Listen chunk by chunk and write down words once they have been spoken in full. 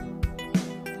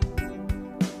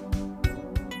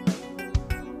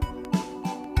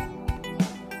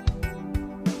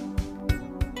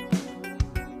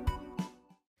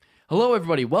Hello,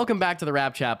 everybody. Welcome back to the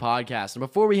Rap Chat podcast. And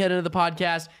before we head into the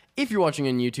podcast, if you're watching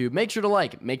on YouTube, make sure to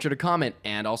like, make sure to comment,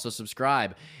 and also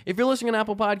subscribe. If you're listening on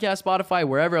Apple Podcasts, Spotify,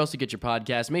 wherever else you get your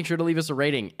podcasts, make sure to leave us a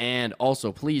rating. And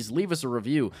also, please leave us a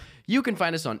review. You can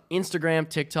find us on Instagram,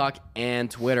 TikTok,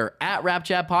 and Twitter at Rap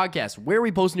Chat Podcast, where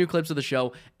we post new clips of the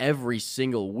show every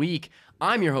single week.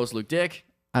 I'm your host, Luke Dick.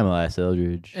 I'm Elias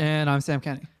Eldridge. And I'm Sam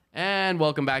Kenny. And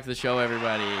welcome back to the show,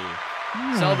 everybody.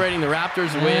 Celebrating the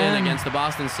Raptors win against the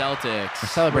Boston Celtics. We're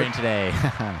celebrating today.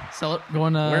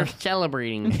 We're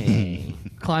celebrating today.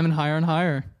 Climbing higher and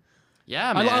higher.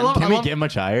 Yeah, man. Can we get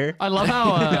much higher? I love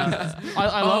how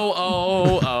I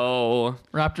love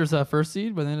Raptors first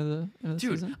seed by the end of the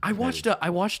Dude, season. I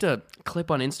watched a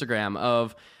clip on Instagram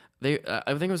of I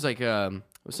think it was like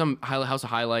some House of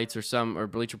Highlights or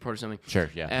Bleacher Report or something. Sure,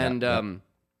 yeah. And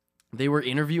they were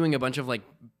interviewing a bunch of like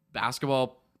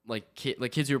basketball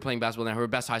kids who were playing basketball now who were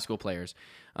best high school players,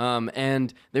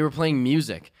 and they were playing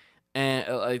music and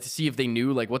to see if they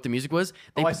knew like what the music was.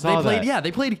 I saw played, that. Yeah,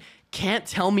 they played "Can't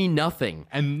Tell Me Nothing."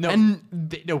 And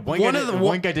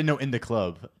one guy didn't know "In the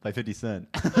Club" by 50 Cent.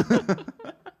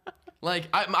 Like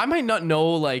I might not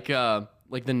know like the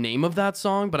name of that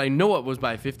song, but I know it was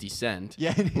by 50 Cent.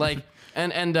 Yeah. Like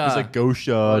and It's like "Go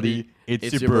Shawty,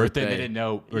 it's your birthday." birthday. They didn't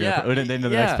know. Yeah. They didn't know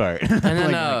the Yeah. next part. And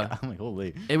then I'm like,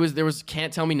 holy. there was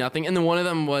 "Can't Tell Me Nothing," and then one of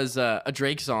them was a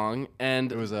Drake song,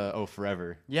 and It was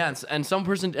Forever. yeah, and some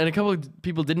person and a couple of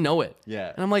people didn't know it.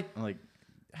 Yeah. And I'm like,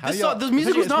 how this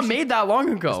music was not made that long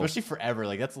ago. Especially Forever.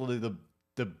 Like that's literally the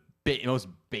most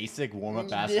basic warm up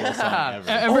basketball song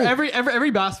Yeah. ever.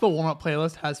 Every basketball warm up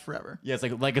playlist has Forever. Yeah, it's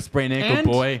like a sprained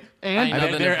ankle, boy. And I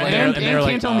know that they're and playing- they're like,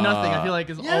 Can't Tell Me Nothing. I feel like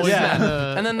is always Yeah.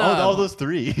 the And then all those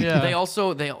three. Yeah.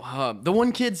 the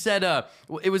one kid said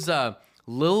it was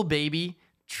Lil Baby,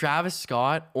 Travis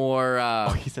Scott, or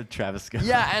He said Travis Scott.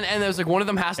 yeah, and there was like one of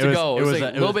them has to It was- go. it It was was,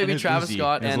 like it Lil was- Baby, it was Travis Uzi.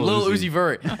 Scott, It was and Lil Lil Uzi. Uzi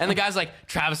Vert. And the guy's like,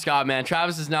 Travis Scott, man,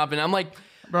 Travis has not been. I'm like,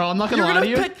 bro. I'm not gonna you're lie to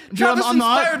you. gonna pick Dude, Travis I'm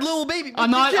not. inspired Lil Baby.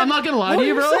 I'm not gonna lie What to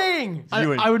you, are bro. saying?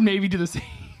 I would maybe do the same.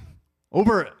 You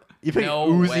pick No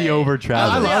Uzi way. over I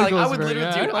Travis. Yeah, love like, I Lil would Uzi Vert, literally-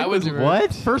 yeah, dude, like I would- Lil Uzi Vert.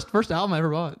 What? First album I ever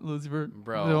bought, Lil Uzi Vert.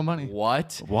 Bro, With my own money.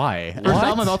 what? Why? First What?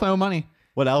 album I bought with my own money.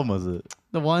 What album was it?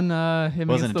 The one him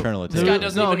Wasn't against Eternal the, Attention. This guy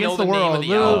doesn't even against know the name of world. the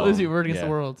Lil album. Uzi Vert against Yeah.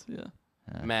 the world.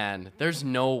 Yeah. Man, there's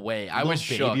no way. I was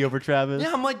Lil shook. Baby over Travis?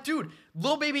 Yeah, I'm like, dude,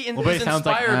 Lil Baby is Lil Baby sounds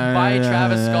like, inspired by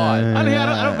Travis Scott. I mean,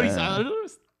 I don't. But he's,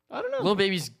 I don't know. Lil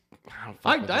Baby's. I don't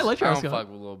fuck I with like this. Travis I don't Scott.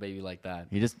 fuck with Lil Baby like that.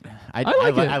 He just I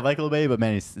like it. I like Lil Baby, but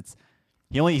man,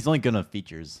 he's only good on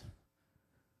features.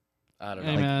 I don't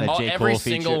Hey, know. man. That J. Every Cole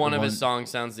single feature, one the of his one- songs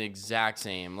sounds the exact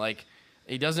same. Like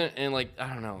he doesn't, and like I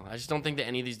don't know. I just don't think that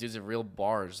any of these dudes have real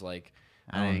bars. Like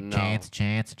I don't know.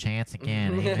 Chance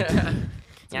again.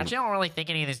 Yeah, I don't really think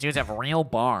any of these dudes have real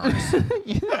bars.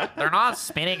 They're not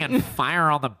spitting and fire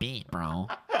on the beat, bro.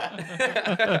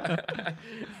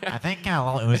 I think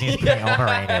Lil Uzi's pretty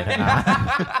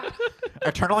overrated.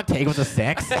 Eternal Take was a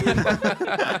 6.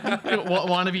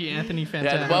 Want to be Anthony Fantano.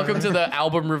 Yeah, welcome to the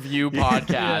album review podcast.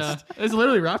 Yeah. It's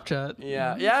literally rap chat.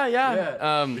 Yeah.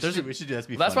 We should do that.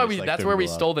 That's why that's where we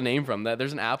stole the name from. That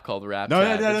there's an app called Rap No,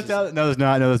 Chat. no, which is- no, there's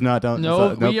not. No, there's not. Don't.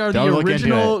 No, it's not- we are don't the look into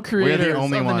original it. creators We're the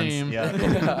only of the ones. name.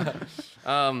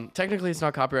 Yeah. Technically, it's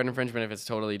not copyright infringement if it's a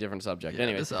totally different subject.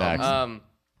 Anyways, this Facts.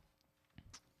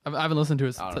 I haven't listened to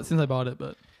it don't know. since I bought it,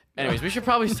 but we should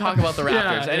probably talk about the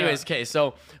Raptors. Yeah, Anyways, okay,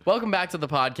 so welcome back to the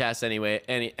podcast. Anyway,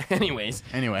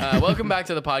 welcome back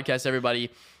to the podcast, everybody.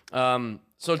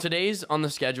 So today's on the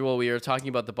schedule. We are talking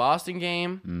about the Boston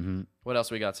game. Mm-hmm. What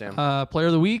else we got, Sam? player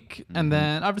of the week, and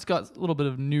then I've just got a little bit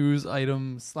of news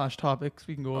items / topics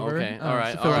we can go over. Okay, all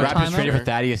right, to fill all our right. Raptors time traded out. for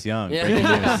Thaddeus Young. Yeah. Breaking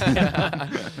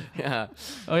news. yeah.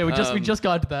 Oh yeah, we just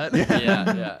got to that.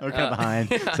 Yeah. We're kind of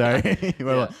behind. Sorry,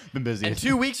 we've been busy. And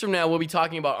 2 weeks from now, we'll be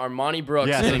talking about Armani Brooks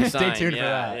Yeah, getting stay signed. tuned for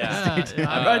Yeah, that. yeah.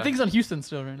 Yeah, I think he's on Houston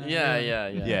still right now.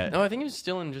 Yeah. No, I think he's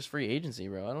still in just free agency,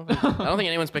 bro. I don't think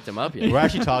anyone's picked him up yet. We're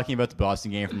actually talking about the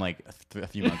Boston game from like a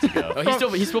few months ago. Oh,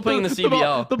 he's still playing the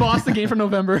CBL. The Boston game for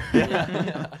November.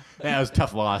 Yeah, it was a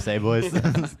tough loss, eh, boys?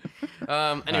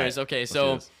 Anyways, okay,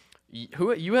 so let's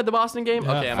who you had the Boston game?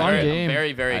 Yeah, Okay, I'm fun very, game.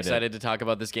 very I excited to talk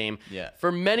about this game. Yeah.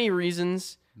 For many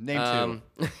reasons. Name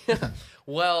two.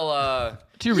 Well,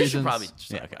 Two we should reasons. probably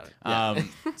just talk about it.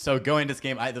 So going to this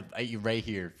game, right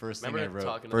here. First thing I Remember wrote.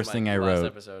 talking to First the thing mic I last wrote.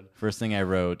 episode. First thing I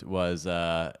wrote was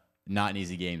not an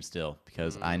easy game still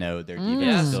because I know their defense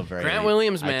Yes. is still very. Grant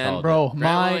Williams, I man. called Bro, Grant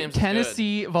my Williams is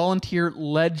Tennessee volunteer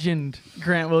legend,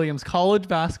 Grant Williams, college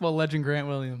basketball legend, Grant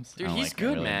Williams. Dude, I he's like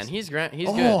good, Grant man. Williams. He's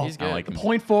Oh, good. He's I good. like The him.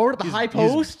 point forward, the high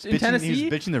post in He Tennessee.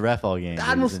 was bitching the ref all game.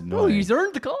 That It was, annoying. he's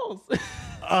earned the calls.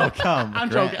 Oh, come. I'm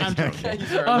joking. I'm Grant. joking.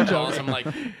 He's already I'm calls joking. him like,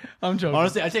 I'm joking.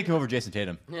 Honestly, I'd take him over Jason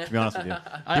Tatum. To be honest with you,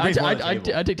 He brings more to the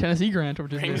table. I'd take Tennessee Grant over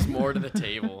brings Jason. more to the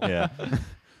table. Yeah.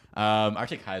 I'd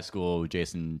take high school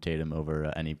Jason Tatum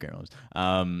over any Grant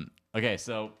Williams. Okay,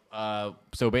 so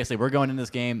basically we're going in this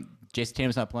game. Jason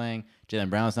Tatum's not playing. Jaylen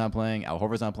Brown's not playing. Al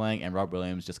Horford's not playing, and Rob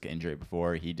Williams just got injured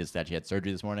before he just actually had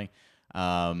surgery this morning.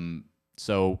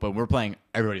 But we're playing.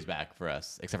 Everybody's back for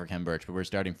us except for Ken Birch. But we're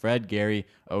starting Fred, Gary,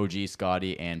 OG,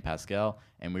 Scotty, and Pascal,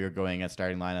 and we are going at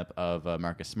starting lineup of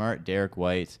Marcus Smart, Derek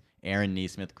White, Aaron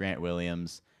Nesmith, Grant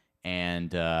Williams, and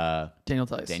Daniel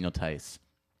Tice. Daniel Tice,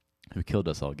 who killed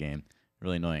us all game.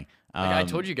 Really annoying. Like I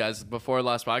told you guys before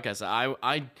last podcast,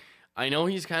 I know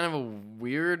he's kind of a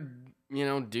weird,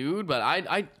 dude, but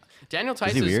Daniel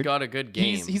Tice has weird? got a good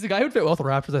game. He's the guy who'd fit well with the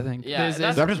Raptors, I think. Yeah, His-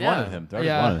 that's- The Raptors yeah. wanted him. The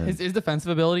Raptors wanted him. his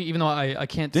defensive ability, even though I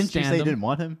can't Didn't you stand say you him. didn't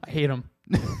want him? I hate him.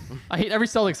 I hate every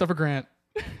Celtic except for Grant.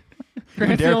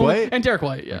 Derek the only- White? And Derek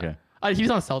White, yeah. Okay. He's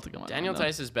not a Celtic. Daniel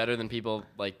Tice is better than people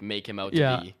like make him out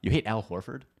Yeah. to be. You hate Al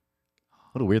Horford?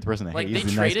 What a weird person to Like hate. they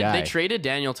He's a nice guy. traded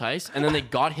Daniel Tice and then they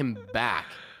got him back.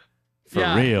 For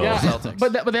real. Yeah. Celtics.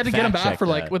 But they had to get him Fact back check for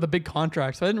that. with a big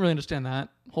contract, so I didn't really understand that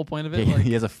whole point of it. Yeah, Like,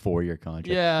 he has a 4-year contract.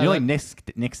 Yeah, You know, like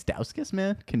that- Nick Stauskas,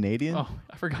 man? Canadian? oh,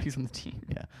 I forgot he's on the team.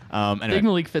 Yeah. Big Anyway.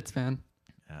 Malik Fitz fan.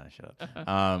 Shut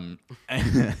up.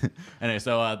 Anyway,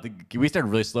 so we started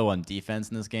really slow on defense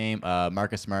in this game.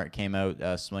 Marcus Smart came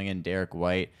out swinging. Derek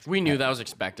White. We knew that was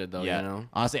expected though, Yeah.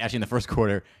 Honestly, actually, in the first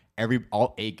quarter,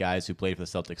 all 8 guys who played for the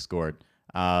Celtics scored.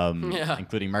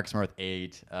 Including Marcus Smart with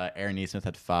 8, Aaron Nesmith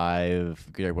had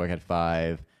 5, Derek White had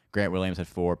 5, Grant Williams had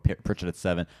 4, Pritchard had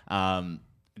 7.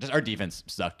 Just our defense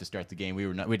sucked to start the game. We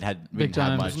didn't have Big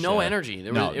time. much. There's no energy.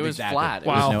 It was exactly. flat. It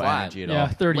There was was no flat. energy at Yeah, all.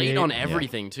 38. Late on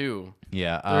everything too.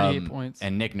 Yeah, 38 points.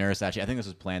 And Nick Nurse, actually, I think this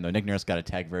was planned though. Nick Nurse got a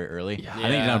tag very early. I think he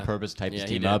did Yeah. on purpose to type his Yeah,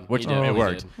 team he up, did. which He did. it He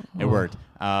worked. did. It worked.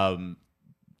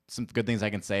 Some good things I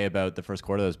can say about the first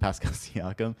quarter was Pascal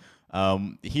Siakam.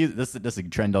 This is a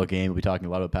Trendall game. We'll be talking a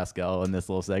lot about Pascal in this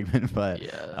little segment, but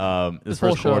this whole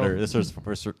first show. quarter,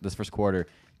 this first quarter,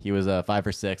 he was 5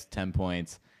 for 6, 10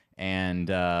 points, and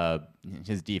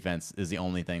his defense is the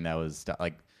only thing that was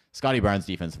like. Scotty Barnes'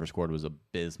 defense first quarter was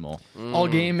abysmal. All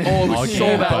game. Oh, it was All so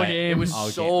game, bad. but It was all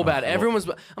so game. bad. Oh, Everyone was.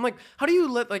 I'm like, how do you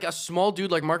let like a small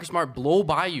dude like Marcus Smart blow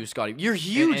by you, Scotty? You're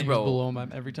huge, and bro. below him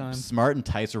every time. Smart and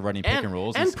Tice are running pick and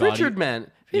rolls, and Scotty- Pritchard,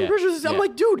 man. Yeah, Pritchard's, I'm yeah.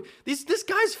 like, dude, this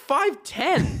guy's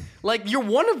 5'10". Like,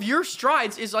 one of your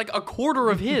strides is like a quarter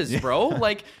of his, bro.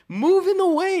 Like, move in the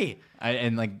way.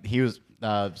 He was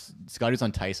Scotty was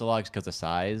on Tice a lot because of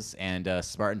size, and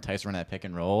Smart and Tice run that pick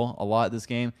and roll a lot this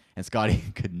game, and Scotty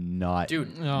could not.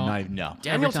 Dude, no. Daniel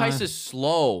Every time. Tice is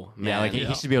slow, man. Yeah, like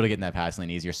he should be able to get in that pass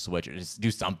lane easier, switch or just do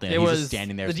something. It He's was just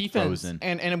standing there the defense, frozen.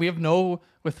 and we have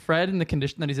with Fred in the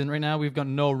condition that he's in right now, we've got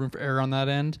no room for error on that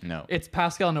end. No. It's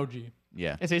Pascal and OG.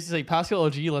 Yeah, It's basically Pascal,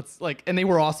 OG. And they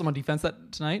were awesome on defense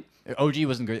tonight. OG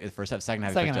wasn't great at the first half. Second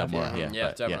half, he Second picked up half, more. yeah. Yeah,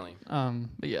 Yeah, definitely.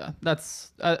 But yeah,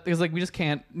 that's because we just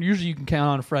can't. Usually, you can count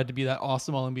on Fred to be that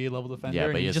awesome All NBA level defender, Yeah, but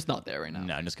and he's he's- just not there right now.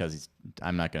 No, just because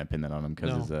I'm not gonna pin that on him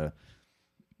because No. his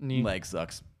Knee. leg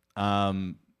sucks.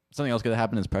 Something else good that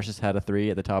happened is Precious had a 3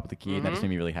 at the top of the key. And that just made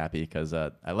me really happy because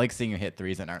I like seeing him hit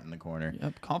threes that aren't in the corner.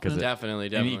 Yep, confident. Definitely,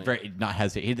 And definitely. he not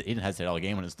hesitate. He didn't hesitate all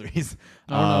game on his threes.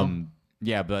 no.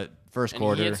 Yeah, but first And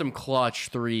quarter, he hit some clutch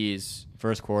threes.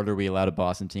 first quarter, we allowed a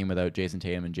Boston team without Jason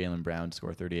Tatum and Jaylen Brown to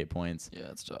score 38 points.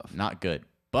 Yeah, it's tough. Not good.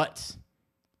 But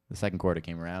the second quarter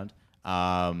came around.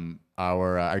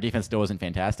 Our defense still wasn't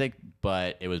fantastic,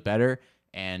 but it was better.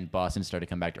 And Boston started to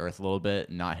come back to earth a little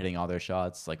bit, not hitting all their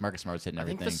shots. Like Marcus Smart was hitting I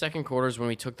think everything. the second quarter is when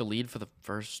we took the lead for the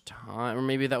first time, or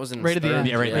maybe that was in Right at the third. end.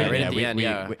 Yeah, right, Yeah, right, right yeah, at the end.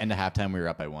 Yeah, end of halftime, we were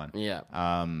up by 1. yeah.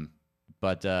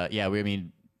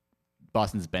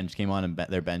 Boston's bench came on, and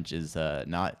their bench is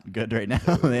not good right now.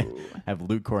 They have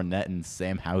Luke Cornett and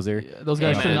Sam Hauser. Yeah, those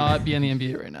guys Hey, should man. not be in the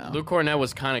NBA right now. Luke Cornett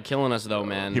was kind of killing us though,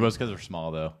 man. He was because they're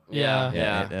small though. Yeah.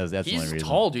 yeah. that's the He's only reason.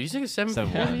 tall, dude. He's like a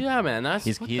 7'1". Yeah, man. That's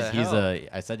He's what he's the he's hell?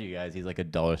 I said to you guys, he's like a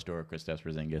dollar store Kristaps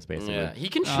Porzingis basically. Yeah, he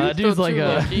can shoot. dude's though, like too,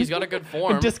 a- low-key. He's got a good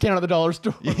form. Discount at the dollar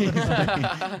store. he's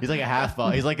like a half.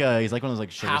 He's like one of those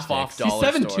like sugar Half off sticks. dollar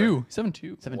He's 7'2". store.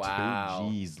 7'2". 7'2". Wow.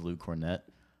 Jeez, Luke Cornett.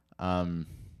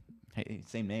 Hey,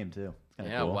 same name too.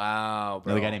 Kinda Yeah, cool. wow,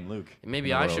 bro. Another guy named Luke. Maybe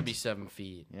in the I should world. be 7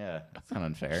 feet. Yeah, that's kind of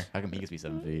unfair. How come he gets to be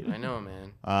 7 feet? I know,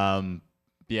 man.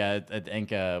 Yeah, I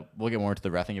think we'll get more into the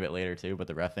reffing a bit later too. But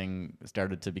the reffing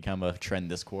started to become a trend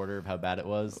this quarter of how bad it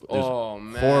was. There's Oh,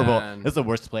 man. horrible. This is the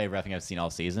worst play of reffing I've seen all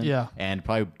season. Yeah. and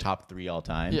probably top 3 all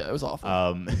time. Yeah, it was awful.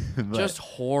 but- Just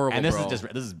horrible, And this bro.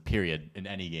 this is period in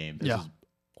any game. This Yeah. is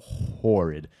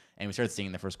horrid. And we started seeing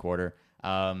in the first quarter.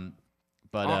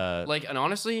 But and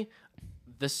honestly,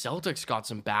 the Celtics got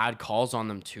some bad calls on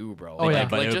them too, bro. Oh, yeah.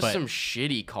 like just But- some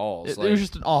shitty calls. It like, was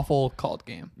just an awful called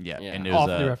game. yeah, Yeah. and it was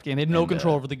Awfully ref game. They had no and,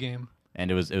 control over the game. and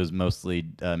it was mostly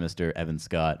Mr. Evan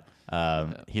Scott.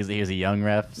 He's a young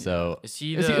ref, so is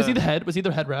he Is he the head? Was he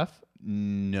the head ref?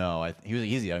 no,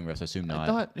 he's a young ref, so I assume I not.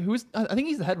 thought I think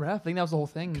he's the head ref. I think that was the whole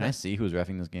thing. Can I see who was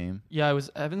refing this game? Yeah, it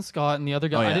was Evan Scott and the other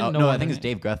guy. Oh, yeah. I didn't know. No, I their think it's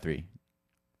name. Dave Guthrie.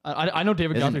 I know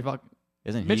David Isn't- Guthrie. Fuck.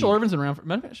 Isn't Mitchell he? Irvin's been around.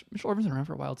 Mitchell Irvin's been around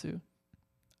for a while too.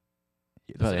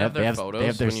 Does it have their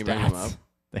photos their when you bring them stats. up?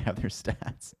 They have their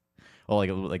stats. Oh,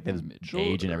 like there's Mitchell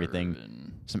age and everything.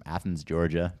 Irvin. Some Athens,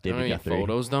 Georgia. Don't David know any Guthrie.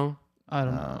 photos though. I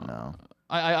don't Oh, know. no.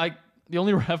 I the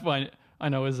only ref I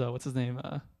know is what's his name?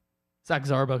 Zach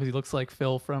Zarba, because he looks like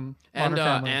Phil from And Modern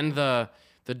Family. and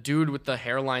the dude with the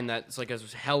hairline that's like a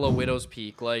hella widow's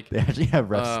peak. Like They actually have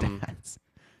ref Um, stats.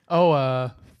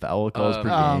 Oh, Foul calls per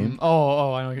game. I know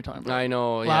what you're talking about. I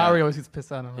know. Yeah. Lowry always gets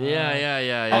pissed at him. Yeah, yeah, yeah, Oh,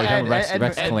 yeah. you're talking Ed- Rex, Ed-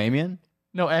 Rex Ed- Kalamian?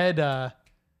 No, Ed.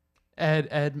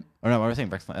 Or no, I was saying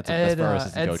Rex. That's Ed, far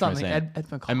as Ed coach. something. Ed Ed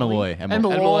McCauley. Malloy. Ed Malloy.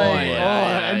 Malloy, Oh,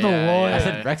 yeah, Ed yeah, Malloy. yeah, I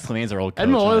said Rex Kalamian's our old coach. Ed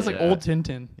Malloy is huh? like Yeah. old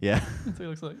Tintin. Yeah. That's what he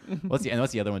looks like. What's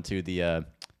the other one too? The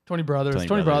Tony Brothers. Tony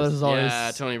Tony Brothers. Brothers is always.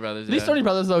 Yeah, Tony Brothers. At least yeah. Tony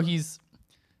Brothers though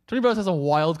Tony Brothers has a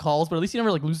wild calls, but at least he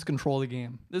never like loses control of the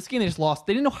game. This game they just lost.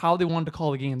 They didn't know how they wanted to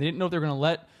call the game. They didn't know if they were gonna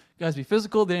let guys be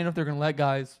physical. They didn't know if they were gonna let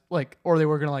guys or they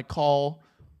were gonna like call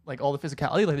like all the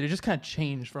physicality. Like they just kind of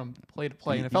changed from play to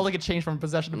play, and it felt like it changed from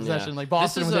possession to possession. Like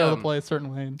Boston This is, was able to play a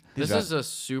certain way. This is a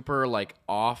super like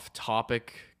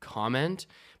off-topic comment,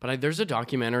 but there's a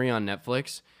documentary on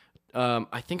Netflix.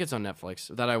 I think it's on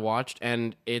Netflix that I watched,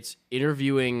 and it's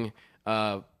interviewing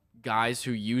guys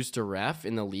who used to ref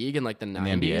in the league in like the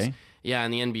 90s. NBA? Yeah,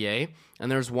 in the NBA. And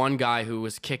there's one guy who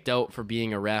was kicked out for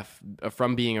being a ref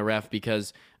from being a ref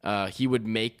because he would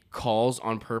make calls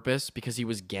on purpose because he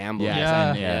was gambling.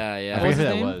 Yeah. Yeah. I What forget was who his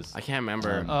that name? was. I can't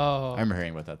remember. Oh, I remember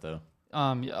hearing about that though.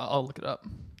 yeah, I'll look it up.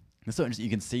 It's so interesting. You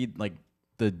can see like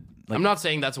the like. I'm not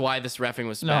saying that's why this refing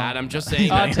was No. bad. I'm just saying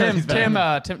He's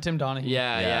bad. Tim Donahue.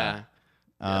 yeah.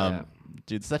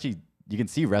 Dude, it's actually you can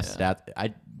see ref stats.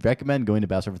 I recommend going to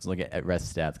Bass Reference and look at ref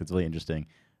stats 'cause it's really interesting.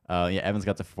 Evan's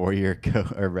got the 4-year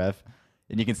ref,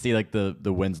 and you can see like the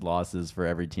wins losses for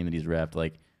every team that he's refed.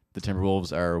 Like the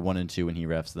Timberwolves are 1-2 when he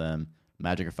refs them.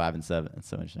 Magic are 5-7. It's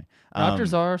so interesting.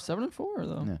 Raptors are 7-4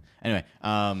 though. Yeah. Anyway,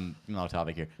 not off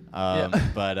topic here.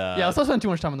 But Yeah, let's not spend too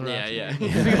much time on the Yeah, Raps. yeah. we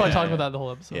can probably talk about that the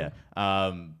whole episode.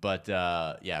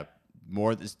 yeah.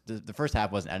 More. The first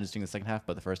half wasn't as interesting. The second half,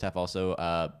 but the first half also.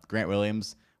 Grant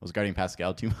Williams was guarding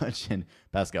Pascal too much, and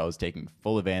Pascal was taking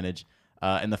full advantage.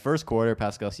 In the first quarter,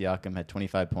 Pascal Siakam had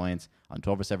 25 points on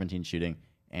 12 or 17 shooting,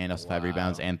 and also 5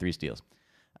 rebounds and 3 steals.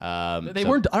 They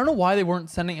weren't. I don't know why they weren't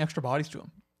sending extra bodies to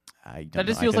him. That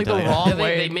just feels like the wrong Yeah,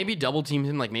 way. they maybe double teamed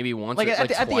him like maybe once Like or at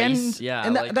the twice. end, Yeah,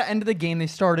 and like, at the end of the game, they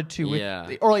started to,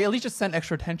 Yeah. or like at least just send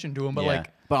extra attention to him. But like,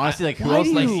 but honestly, like who why else?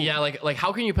 do Like, you- yeah, like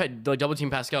how can you put like double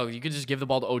team Pascal? You could just give the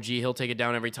ball to OG. He'll take it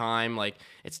down every time. Like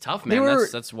it's tough, man. were-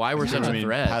 That's why we're such I a mean,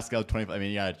 threat. Pascal 25. I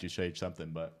mean, you got to show you something,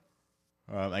 but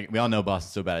we all know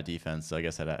Boston's so bad at defense, so I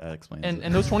guess that explains. and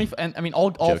it. those 20, and I mean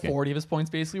all Joking. 40 of his points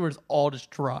basically were just all just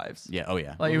drives. Yeah. Oh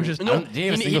yeah. Like it was just No, Did he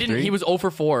have a he single didn't. three? He was 0 for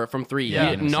 4 from 3. Yeah. He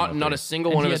had not a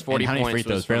single And one he of his had- 40 and how many points free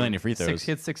throws? was Barely from any free throws.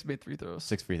 he had 6 made 3 throws.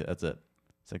 6 free throws. That's it.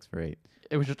 6 for 8.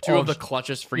 It was just 2 all of the just-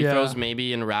 clutchest free Yeah. throws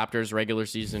maybe in Raptors regular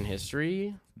season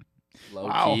history. Low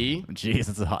Wow. key. Jeez,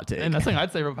 that's a hot take. and that's something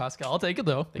I'd say about Pascal. I'll take it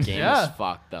though. The game yeah. is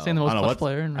fucked though. Saying the I most don't know clutch what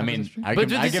player in I mean, Raptors history. I But give,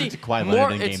 did I you give see it to Kawhi more-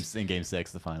 Leonard it's- in game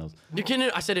 6, the finals. You can.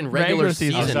 I said in regular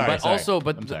season. season, Oh, sorry, but sorry. also,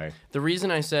 but I'm sorry. the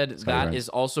reason I said that right. is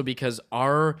also because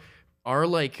our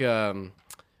like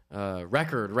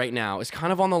record right now is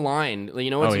kind of on the line. You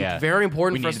know, it's Oh, yeah. very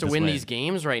important We for us needed to this win win. these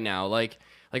games right now. Like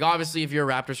obviously, if you're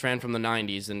a Raptors fan from the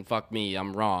 '90s, then fuck me,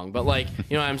 I'm wrong. But like,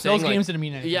 you know what I'm saying? Those Like, games didn't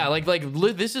mean anything. Yeah,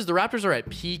 this is the Raptors are at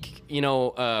peak. You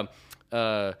know.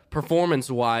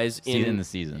 Performance wise In the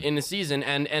season.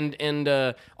 and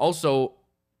also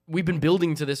we've been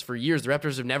building to this for years. The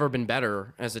Raptors have never been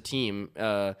better as a team.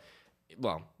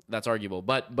 Well, that's arguable,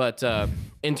 but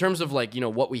in terms of like, you know,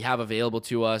 what we have available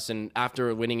to us, and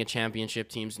after winning a championship,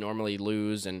 teams normally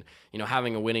lose, and you know,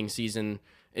 having a winning season,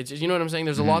 it's just, you know what I'm saying.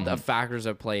 There's a lot of factors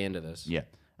that play into this. Yeah.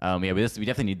 We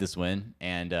definitely need this win,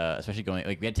 and especially we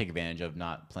had to take advantage of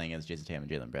not playing against Jason Tatum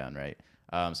and Jaylen Brown, right?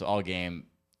 So all game,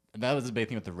 that was the big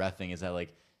thing with the ref thing, is that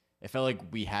like it felt like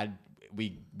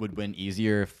we would win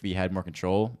easier if we had more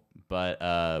control,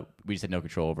 but we just had no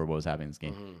control over what was happening in this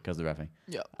game because of the refing.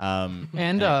 Yeah. And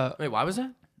And Wait, why was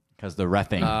that? because the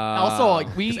refing. also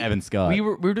like we 'Cause Evan Scott. we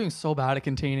were doing so bad at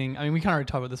containing. I mean, we kind of already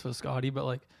talked about this with Scotty, but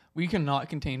like we cannot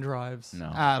contain drives No.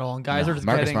 at all. And guys are just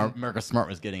getting Marcus Smart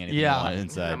was getting anything Yeah. he wanted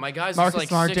inside. Yeah, my guy's Marcus just like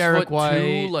Smart, 6'2", Derek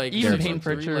White, like even 6'3", Peyton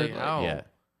Pritchard, Like, how? Yeah.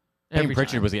 every Peyton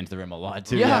Pritchard time. was getting to the rim a lot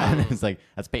too. Yeah. It's like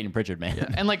that's Peyton Pritchard, man. Yeah,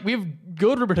 and like we have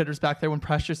good rim hitters back there when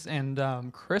Precious and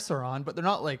Chris are on, but they're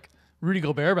not like Rudy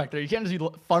Gobert back there. You can't just be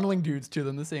funneling dudes to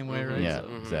them the same way, right? Yeah,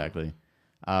 So- exactly.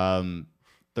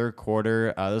 Third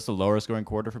quarter, this is a lower scoring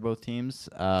quarter for both teams.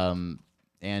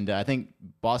 And I think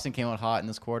Boston came out hot in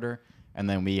this quarter, and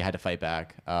then we had to fight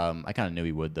back. I kind of knew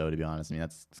we would, though, to be honest. I mean,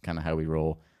 that's kind of how we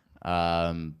roll.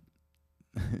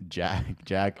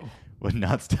 Jack would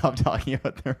not stop talking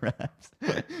about the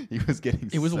refs. He was getting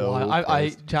It was so wild.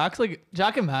 pissed.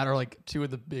 Jack and Matt are like two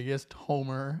of the biggest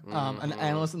homer and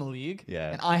analysts in the league.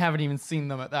 Yeah. And I haven't even seen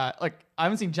them at that. Like I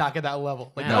haven't seen Jack at that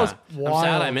level. Like Yeah. that was wild. I'm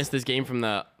sad I missed this game from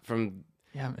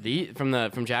Yeah,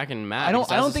 man. from Jack and Matt. I don't-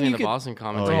 because I don't was think listening you to the could- Boston Bro,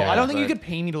 commentary. yeah. I don't think you but- could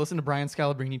pay me to listen to Brian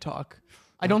Scalabrine talk.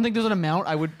 I don't think there's an amount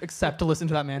I would accept to listen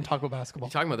to that man talk about basketball.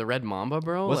 You talking about the Red Mamba,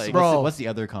 bro? What's, Like, Bro. what's the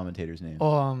other commentator's name?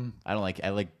 I like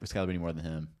Scalabrine more than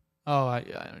him. Yeah, I know what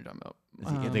you're talking about. Is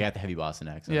he, the guy with the heavy Boston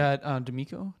accent. Yeah,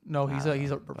 D'Amico? No, he's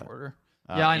a reporter.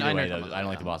 Either I way, know. though, what you're I talking don't about.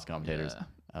 like the Boston commentators.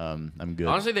 I'm good.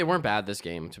 honestly, they weren't bad this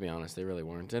game. To be honest, they really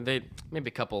weren't. And they maybe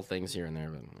a couple things here and there.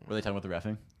 But Were they talking about the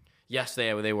refing? yes,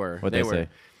 they were. What'd they they were. say?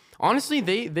 Honestly,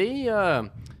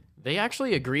 they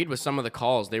actually agreed with some of the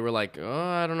calls. They were like, oh,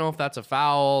 I don't know if that's a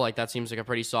foul. Like that seems like a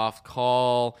pretty soft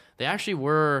call. They actually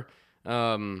were,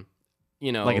 Like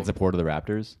in support of the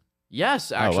Raptors?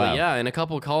 yes, actually, wow. yeah. In a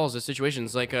couple of calls, the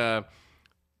situations like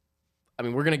I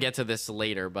mean, we're gonna get to this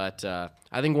later, but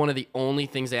I think one of the only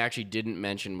things they actually didn't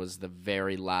mention was the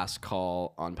very last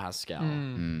call on Pascal.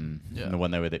 And the one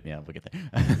that would, yeah, we'll get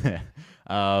there.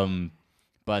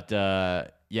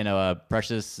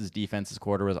 Precious's defense this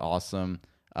quarter was awesome.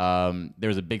 There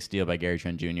was a big steal by Gary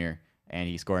Trent Jr. and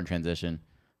he scored in transition.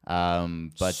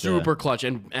 Super clutch,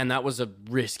 and that was a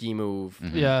risky move.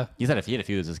 Yeah. He had a few of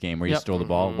those this game where he Yep. stole the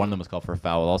ball. One of them was called for a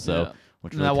foul also, Yeah.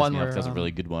 which And really that pissed one me off where, 'cause that was a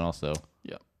really good one also.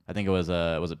 Yeah. I think it was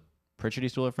it Pritchard he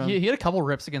stole it from? He had a couple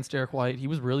rips against Derek White. He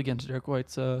was really getting to Derek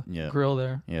White's grill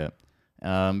there. Yeah.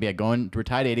 We're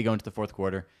tied 80 going to the fourth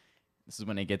quarter. This is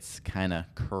when it gets kind of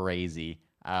crazy.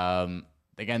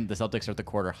 Again, the Celtics start the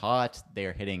quarter hot. They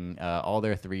are hitting all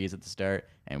their threes at the start,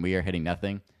 and we are hitting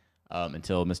nothing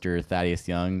until Mr. Thaddeus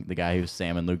Young, the guy who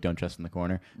Sam and Luke don't trust in the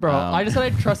corner. Bro, I just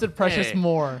said I trusted Precious Hey.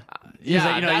 more. He's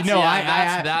like, that's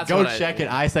go what I- check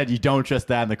it. I said you don't trust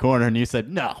that in the corner, and you said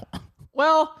no.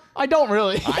 Well, I don't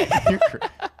really.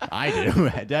 I do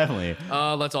definitely.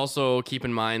 Let's also keep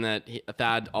in mind that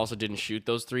Thad also didn't shoot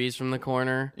those threes from the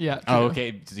corner. Yeah. True. Oh,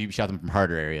 okay. So you shot them from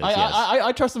harder areas. I, yes.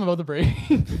 I trust him about the break.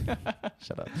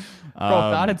 Shut up.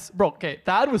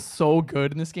 Thad was so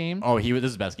good in this game. Oh, this is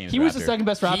his best game. as He a was the Raptor. second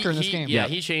best Raptor in this game. Yeah, Yeah.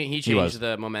 he changed was.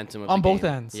 the momentum of On the both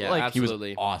game. ends. Yeah, Like, He was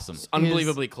absolutely. awesome.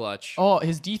 Unbelievably clutch. Oh,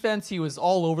 his defense, he was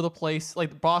all over the place.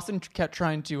 Like Boston kept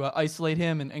trying to isolate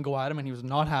him and go at him, and he was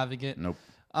not having it. Nope.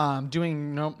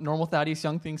 Doing normal Thaddeus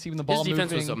Young things, keeping the ball His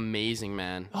defense was moving. amazing,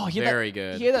 man. Oh, he had very that,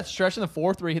 good. He had that stretch in the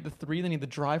fourth where he hit the three, then he had the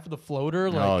drive for the floater.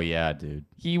 Like, Oh yeah, dude.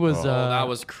 he was. Oh, that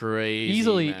was crazy.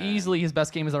 easily his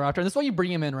best game as a Raptor. And that's why you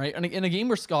bring him in, right? And in a game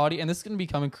where Scotty, and this is going to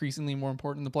become increasingly more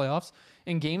important in the playoffs,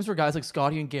 in games where guys like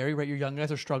Scotty and Gary, right, your young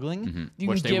guys are struggling, you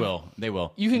Which can they will. They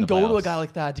will. You in can the go to a playoffs. guy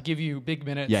like that to give you big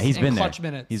minutes. Yeah, he's and been clutch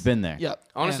there. minutes. He's been there. Yeah.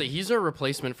 Honestly, And- he's a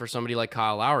replacement for somebody like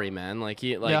Kyle Lowry, man. Like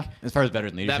Yeah. As far as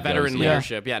veteran leadership that veteran goes,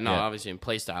 leadership. Yeah, no, Yeah. obviously in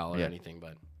play style or Yeah. anything,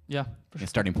 but yeah. Yeah,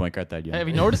 starting point guard that. Hey, have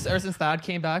you noticed ever since Thad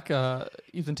came back,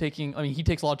 he's been taking, I mean, he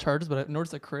takes a lot of charges, but I've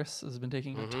noticed that Chris has been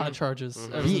taking a ton of charges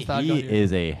ever He since Thad got here.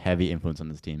 is a heavy influence on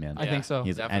this team, man. I think so.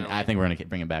 He's, and Definitely. I think we're gonna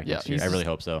bring him back Yeah, next year. he's I really just-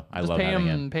 hope so. I Just love pay having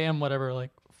him, him. pay him whatever, like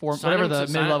Sign whatever him the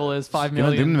to sign- mid level is, 5 Give him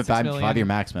million, a 6 million. 5-year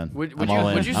max, man. would I'm you all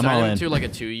in. would you I'm all sign him in. to like a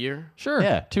 2-year? Sure.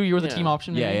 Yeah. 2 year with a Yeah. team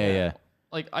option. Yeah, maybe. yeah.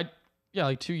 Like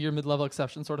like 2 year mid level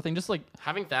exception sort of thing. Just like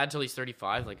Having Thad till he's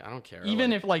 35, like I don't care.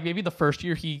 even like, if like maybe the first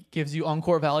year he gives you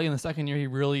on-court value and the second year he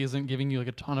really isn't giving you like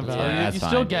a ton of value, that's you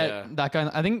still fine. get Yeah. that kind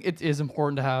of, I think it is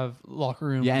important to have locker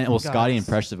room. Yeah, and well, Scotty and guys.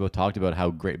 Precious have both talked about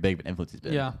how big of an influence he's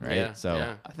been. Yeah. Right. Yeah, So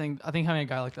yeah. I think having a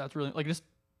guy like that's really like just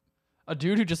a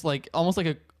dude who just like almost like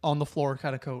a on the floor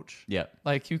kind of coach. yeah.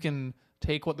 Like you can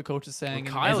take what the coach is saying.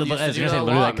 Well, and- Kyle As used to I was do gonna that say, a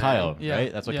literally lot, like Kyle, man. Yeah.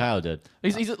 right? That's what Yeah. Kyle did.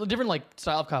 he's a different like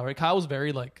style of Kyle, right? Kyle was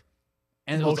very like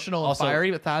And emotional also, and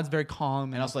fiery, but Thad's very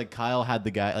calm. And also, like Kyle had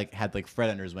the guy had Fred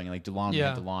under his wing, and like DeLon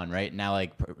Yeah. had DeLon, right? Now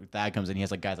like Thad comes in, he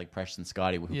has like guys like Precious and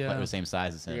Scotty who Yeah. play the same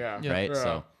size as him, Yeah. Yeah. right? Yeah.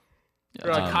 So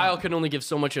Kyle can only give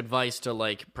so much advice to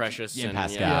like Precious and and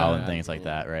Pascal Yeah. and things like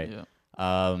that, right?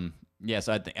 Yeah.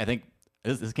 So I think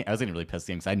this game, I was getting really pissed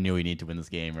because I knew we need to win this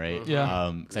game, right?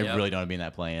 Yeah. Because I Yep. really don't want to be in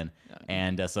that play-in.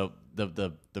 And so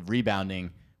the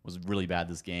rebounding was really bad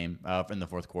this game in the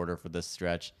fourth quarter for this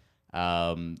stretch,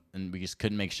 and we just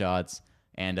couldn't make shots.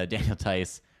 And Daniel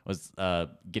Tice was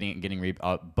getting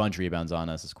a bunch of rebounds on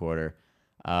us this quarter.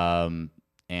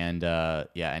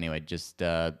 Anyway, just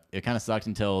it kind of sucked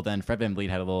until then. Fred VanVleet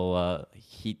had a little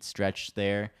heat stretch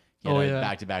there. He had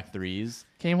back-to-back threes.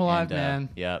 Came alive, man.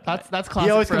 Yeah, that's classic. He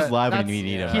always Fred. comes live when you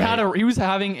need him. He was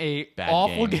having a Bad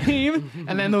awful game. game,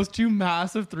 and then those two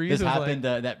massive threes. This was happened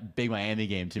that big Miami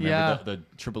game too. Remember the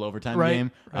triple overtime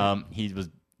game? Right. He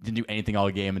didn't do anything all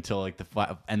game until like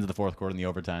the ends of the fourth quarter in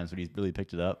the overtimes, but he's really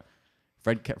picked it up.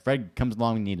 Fred comes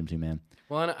along when you need him to, man.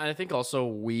 Well, and I think also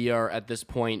we are at this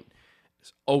point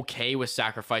okay with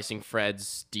sacrificing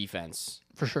Fred's defense.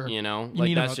 For sure. You know, You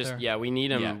need him that's out just there. we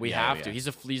need him. Yeah, we yeah, have yeah. to.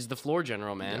 He's the floor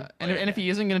general, man. And if he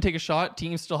isn't going to take a shot,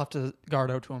 teams still have to guard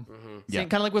out to him. Yeah.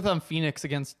 Kind of like with Phoenix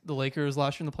against the Lakers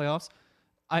last year in the playoffs.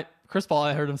 Chris Paul,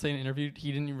 I heard him say in an interview,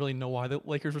 he didn't really know why the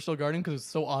Lakers were still guarding because it was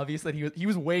so obvious that he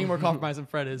was way more compromised than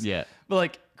Fred is. Yeah. But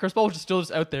like Chris Paul was still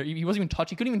just out there. He wasn't even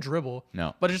touching. He couldn't even dribble.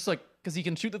 No. But it's just like because he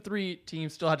can shoot the three,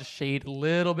 teams still had to shade a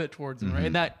little bit towards him, right?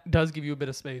 And that does give you a bit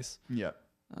of space. Yeah.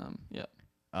 Yeah.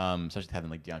 Especially having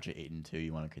like DeAndre Ayton too,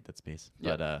 you want to create that space.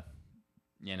 Yeah.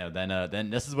 But then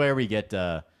this is where we get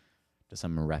to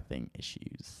some reffing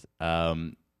issues.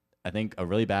 I think a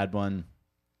really bad one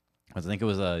was it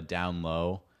was down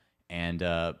low, and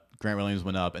Grant Williams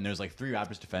went up, and there's like 3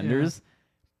 Raptors defenders.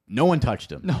 No one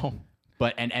touched him. No.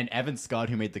 But and Evan Scott,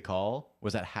 who made the call,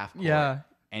 was at half court. Yeah.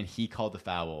 And he called the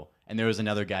foul. And there was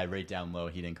another guy right down low.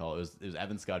 He didn't call it. It was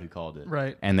Evan Scott who called it.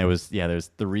 Right. And there's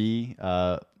 3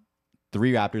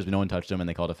 Raptors, but no one touched him, and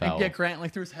they called a foul. And get Grant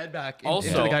like threw his head back. Also,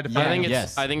 into the guy I defending. think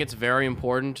Yes. I think it's very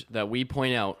important that we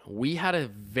point out we had a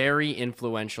very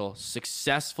influential,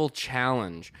 successful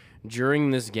challenge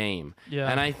during this game. Yeah.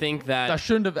 And I think that that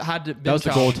shouldn't have had to. That was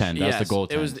the challenged. goaltend. That was the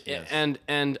goaltend. It was, Yes.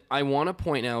 and I want to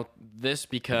point out this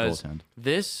because goaltend.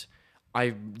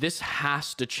 this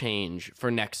has to change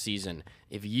for next season.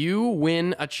 If you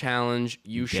win a challenge,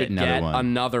 you should another get one.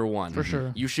 another one. For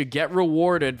sure. You should get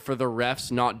rewarded for the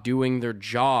refs not doing their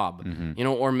job,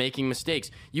 or making mistakes.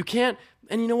 You can't,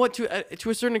 and you know what? To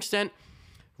a certain extent,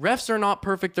 refs are not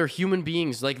perfect. They're human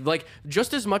beings. Like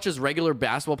just as much as regular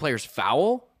basketball players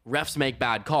foul, refs make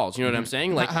bad calls. You know what I'm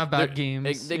saying? Like Have bad they're-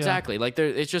 games. Yeah. Exactly. Like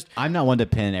it's just I'm not one to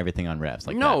pin everything on refs.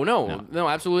 Like no, that. no,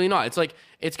 absolutely not. It's like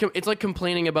it's like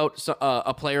complaining about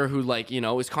a player who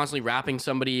is constantly wrapping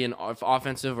somebody in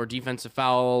offensive or defensive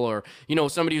foul, or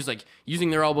somebody who's like using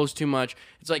their elbows too much.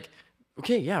 It's like,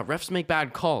 okay, yeah, refs make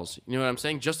bad calls. You know what I'm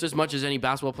saying? Just as much as any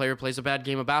basketball player plays a bad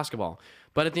game of basketball.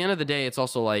 But at the end of the day, it's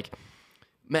also like,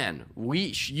 man,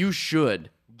 you should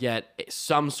get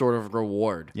some sort of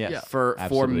reward Yes, for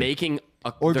absolutely. making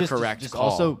Or the just correct just call.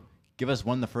 also give us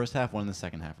one in the first half, one in the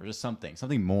second half, or just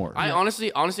something more. I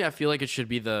honestly, I feel like it should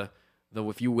be the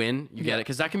if you win, you get it,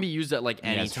 because that can be used at like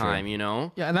any that's true. time, Yeah,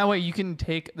 and that way you can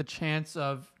take the chance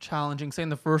of challenging. Say in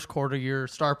the first quarter, your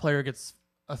star player gets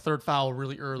a third foul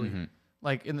really early. Mm-hmm.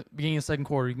 Like in the beginning of the second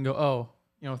quarter, you can go,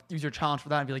 use your challenge for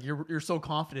that and be like, you're so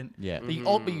confident. Yeah. But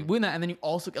you win that, and then you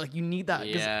also you need that. 'Cause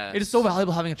Yes. It is so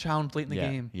valuable having a challenge late in the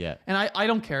Yeah, game. yeah. And I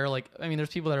don't care. There's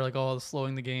people that are like, oh, it's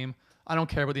slowing the game. I don't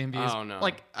care about the NBA's. Oh, no.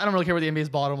 I don't really care about the NBA's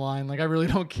bottom line. I really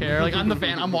don't care. I'm the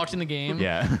fan. I'm watching the game.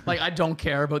 Yeah. I don't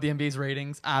care about the NBA's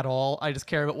ratings at all. I just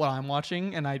care about what I'm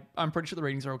watching, and I'm pretty sure the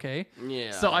ratings are okay.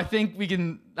 Yeah. So I think we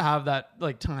can have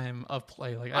that time of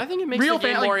play. I think it makes the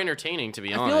game more entertaining, to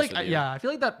be I honest. feel like with you. I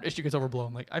feel like that issue gets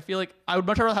overblown. I feel like I would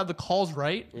much rather have the calls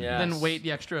right Yes. than wait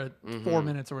the extra 4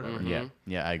 minutes or whatever.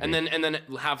 Yeah, I agree. And then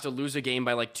have to lose a game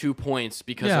by like 2 points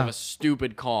because Yeah. of a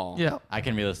stupid call. Yeah. I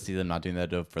can really see them not doing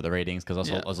that for the ratings because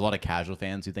also Yeah. there's a lot of casual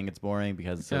fans who think it's boring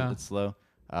because it's slow.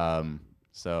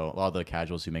 So a lot of the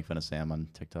casuals who make fun of Sam on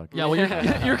TikTok. Yeah, well,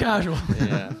 you're casual.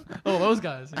 Yeah. Oh, those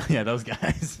guys. Yeah, those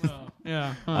guys. Oh,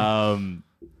 yeah. Huh.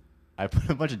 I put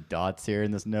a bunch of dots here in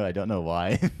this note. I don't know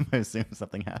why. I assume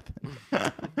something happened.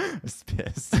 I was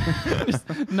pissed.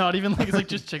 Not even it's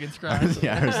just chicken scratch.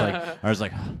 Yeah, I was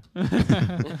like,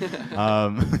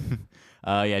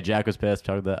 yeah, Jack was pissed.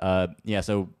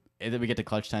 So then we get to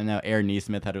clutch time now. Aaron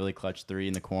Neesmith had a really clutch 3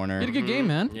 in the corner. He had a good game,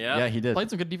 man. Yeah. Yeah, he did. Played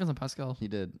some good defense on Pascal. He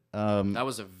did. That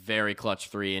was a very clutch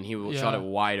 3, and he shot it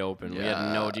wide open. We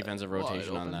had no defensive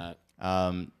rotation on that.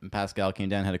 Pascal came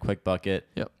down, had a quick bucket.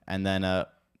 Yep. And then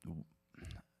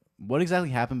what exactly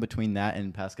happened between that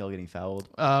and Pascal getting fouled?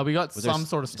 We got Was there some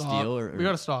sort of stop. steal or- We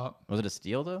got a stop. Was it a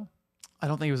steal though? I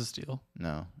don't think it was a steal. No.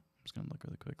 I'm just gonna look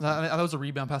really quick. I thought it was a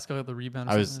rebound. Pascal got the rebound.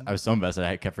 I was so invested.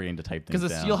 I kept forgetting to type things because the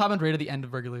down. steal happened right at the end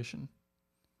of regulation.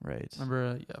 Right.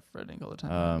 Remember? Fred didn't go the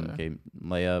time. Okay.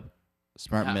 Layup.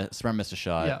 Smart missed a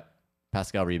shot. Yeah.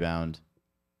 Pascal rebound.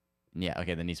 Yeah,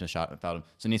 okay, then Neesmith fouled him.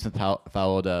 So Neesmith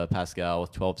fouled Pascal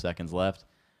with 12 seconds left.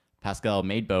 Pascal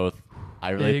made both. I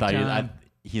really Big thought time.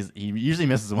 he usually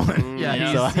misses one.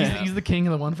 Yeah, So he's the king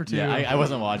of the 1 for 2. yeah, I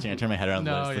wasn't watching. I turned my head around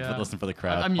No, to yeah. listen for the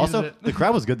crowd. I muted Also, it. the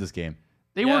crowd was good this game.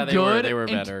 They Yeah, were good. They were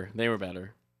and better. They were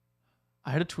better.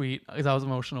 I had a tweet because I was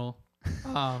emotional.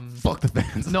 Fuck the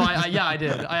fans. No, I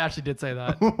did. I actually did say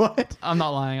that. What? I'm not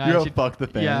lying. I You're actually, a fuck the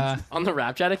fans. Yeah. On the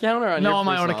Rap Chat account or on No, your on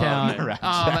my own personal- account. on the Rap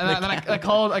And then I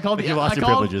called the You lost I your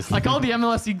called, privileges. I called the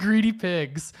MLSE greedy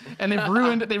pigs, and they've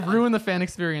ruined the fan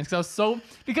experience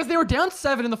because they were down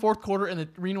 7 in the 4th quarter and the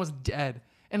arena was dead.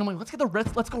 And I'm like, let's go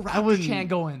Raptors wouldn't- chant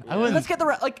going. I wouldn't- Let's get the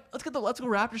let's go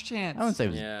Raptors chant. I wouldn't say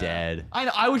it was Yeah. dead. I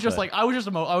know. I was just mad because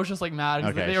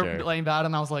Okay, they were sure. playing bad,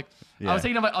 and I was like, I Yeah. was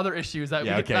thinking about other issues that,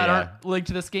 Yeah, okay, that yeah. aren't linked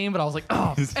to this game, but I was like,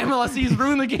 oh, MLSE's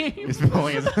ruined the game. He's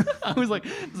rolling his- I was like,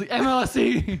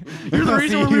 MLSE, you're the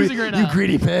reason we're losing right now. You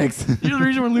greedy pigs. You're the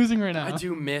reason we're losing right now. I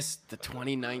do miss the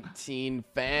 2019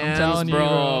 fans, telling you, bro.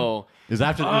 bro. It was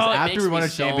after, it makes we won me a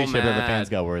so championship that the mad. fans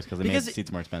got worse because they made Because-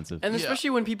 seats more expensive. And especially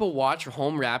when people watch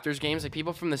home Raptors games, like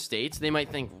people from the States, they might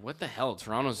think, what the hell?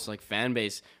 Toronto's like fan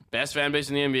base, best fan base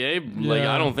in the NBA? Like,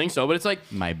 Yeah. I don't think so. But it's like,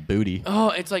 My booty. oh,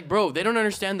 it's like, bro, they don't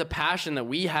understand the passion that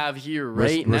we have here We're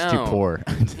right we're now. too poor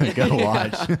to go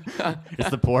watch. It's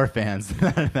the poor fans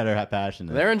that are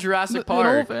passionate. They're in Jurassic The whole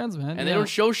Park. fans, man. And they don't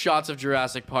show shots of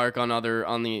Jurassic Park on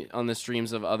the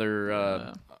streams of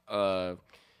other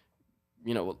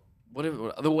the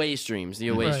away streams, the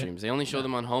away Right. streams. They only show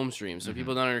them on home streams, so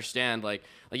people don't understand. Like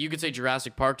you could say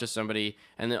Jurassic Park to somebody,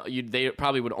 and they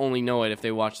probably would only know it if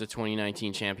they watched the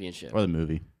 2019 championship. Or the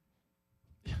movie.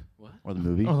 What? Or the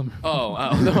movie.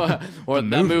 Or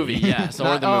that movie, yes, or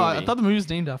the movie. I thought the movie was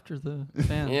named after the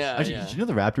fans. yeah, Actually, yeah. did you know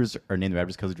the Raptors are named the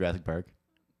Raptors because of Jurassic Park?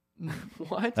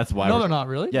 What? That's why. No, we're- they're not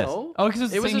really. Yes. No? Oh, because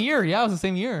it's the It was same a- year. Yeah, it was the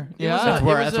same year. Yeah. That's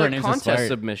where- it was that's where a names contest inspired.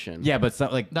 submission. Yeah, but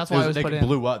like That's why it was put in.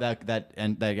 blew up. That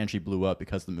entry blew up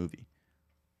because of the movie.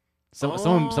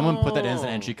 Someone put that in as an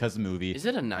entry because of the movie. Is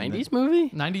it a 90s movie?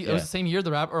 90. It Yeah. was the same year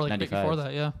the rap, or like 95. before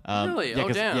that. Yeah. Really? Yeah, Oh,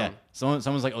 'cause- damn. Yeah,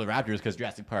 someone's like, oh, the Raptors because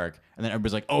Jurassic Park, and then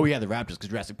everybody's like, oh yeah, the Raptors because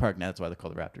Jurassic Park. Now that's why they're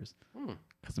called the Raptors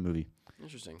because the movie.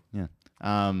 Interesting. Yeah.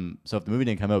 So if the movie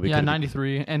didn't come out, we Yeah, could've-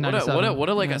 93 and What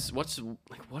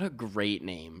 97. a great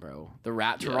name, bro. The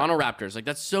Toronto Raptors. Like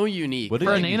that's so unique. What For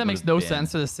a Like, name that it makes would've no been.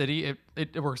 sense to the city,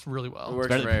 it works really It well. works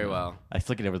better- very well. I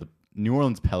still get over the New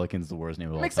Orleans Pelicans, the worst name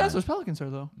of all Makes time. sense. There's Pelicans there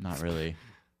though. Not really.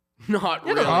 Not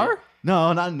Yeah, really. there are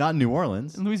No, not New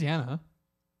Orleans. in Louisiana.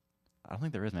 I don't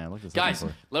think there is, man. I looked this Guys, up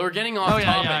before. we're getting off Oh, yeah,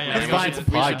 topic, yeah, man. yeah. It's We fine. should- It's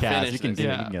a we should podcast. finish You can this. do it.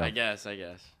 Yeah. You can get I up. guess.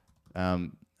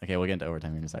 Okay, we'll get into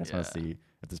overtime here in a second. I just want to see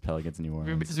if there's Pelicans in New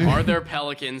Orleans. Are there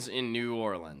Pelicans in New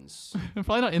Orleans?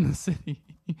 Probably not in the city.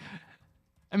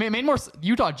 I mean, it made more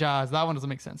Utah Jazz. That one doesn't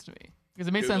make sense to me because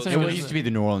it made sense. Google's It gonna anyways. used to be the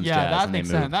New Orleans Yeah, Jazz, that and makes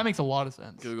they moved. sense. That makes a lot of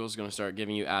sense. Google's gonna start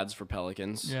giving you ads for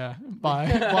Pelicans. Yeah, buy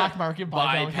black market,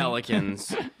 buy Buy Pelican.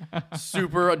 Pelicans.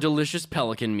 Super delicious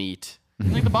pelican meat.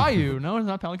 Like the Bayou. No, it's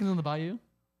not Pelicans in the Bayou.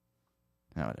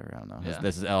 No, whatever. I don't know. Yeah.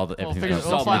 This is all the We'll everything's figure- going-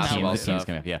 we'll the find team- out. the team's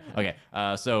coming up. Yeah. Okay.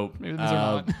 So Maybe these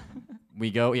are not.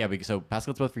 we go. Yeah. So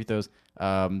Pascal gets both free throws.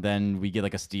 Then we get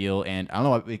like a steal, and I don't know.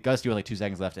 What, we got a steal with like 2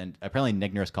 seconds left, and apparently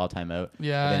Nick Nurse called timeout.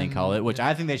 Yeah, But they didn't and- call it, which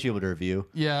I think they should be able to review.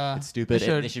 Yeah, It's stupid.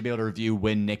 It They should be able to review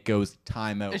when Nick goes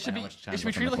timeout. It should and be. how much time It should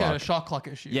be left on treated the like a clock. shot clock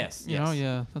issue. Yes, You know. yes.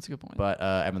 Yeah, that's a good point. But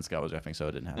Evan Scott was reffing, so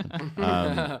it didn't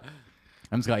happen.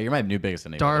 Evan Scott, you're my new biggest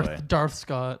enemy. by the way. Darth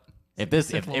Scott.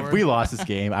 If Lord. we lost this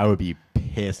game, I would be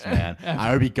pissed, man.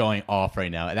 I would be going off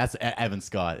right now. And that's Evan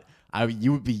Scott.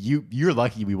 You're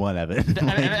lucky we won, Evan.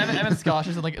 Evan Scott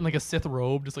is in like a Sith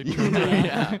robe, just like turns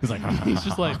around. He's like, He's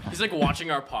just like He's like watching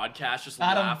our podcast, just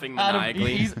laughing Adam,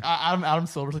 maniacally. he's Adam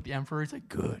Silver's like the emperor. He's like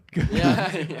good.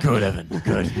 yeah. good, Evan,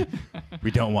 good.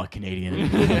 We don't want Canadian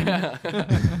anymore.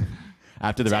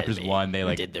 After the Raptors won, they're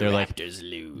like Raptors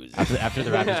lose? after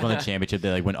the Raptors won the championship, they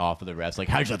like went off of the refs like,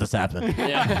 how'd you let this happen?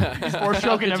 Yeah. He's force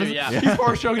choking Did Evan. you? Yeah. He's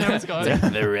force choking Evan Scott.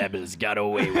 The rebels got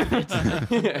away with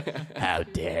it. How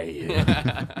dare you?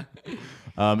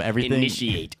 Everything.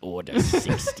 Initiate Order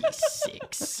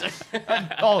 66.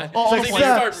 All the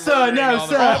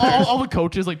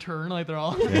coaches like turn like they're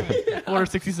all Order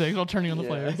 66, all turning on the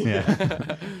players. Yeah.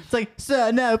 It's like,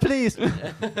 sir, no, please.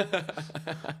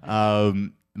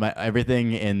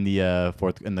 Everything in the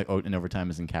in overtime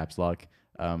is in caps lock.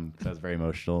 I was very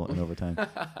emotional in overtime. Man,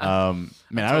 I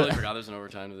I totally was, forgot there's an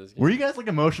overtime to this game. were you guys like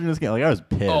emotional in this game? Like I was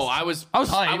pissed. Oh, I was hyped.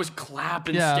 I was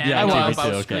clapping, Yeah. standing Yeah, I was. up, I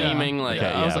was Okay. screaming, like Okay,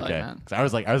 I was yeah, like, okay. man. 'Cause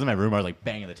I was in my room. I was like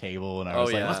banging the table, and I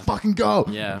was like, yeah. let's fucking go.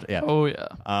 Yeah. Yeah. Oh yeah.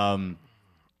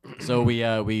 So we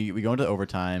go into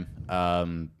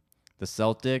overtime. the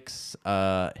Celtics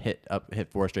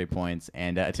hit 4 straight points,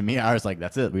 and to me, I was like,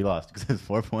 "That's it, we lost," because it was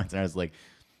 4 points, and I was like,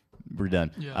 "We're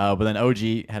done." Yeah. But then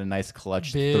OG had a nice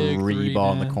clutch Big three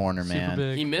ball in man. the corner, Super man.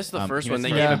 big. He missed the first he one.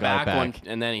 missed They the gave first it one, back one, back.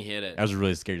 and then he hit it. I was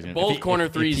really scared. Both corner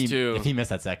threes, too. If he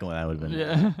missed that second one, that would have been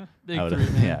Yeah, big I three,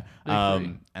 would've- man. yeah. Big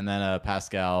three. And then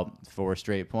Pascal 4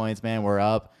 straight points, man. We're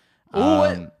up.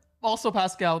 Oh, also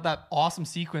Pascal with that awesome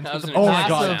sequence. That With was the an oh my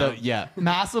massive- god, yeah.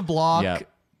 massive block, Yeah.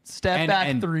 step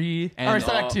back 3, or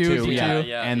step back 2, two, two. yeah.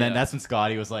 Yeah, And then yeah. that's when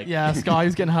Scotty was like, Yeah, Scotty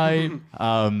was getting hype.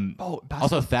 Also,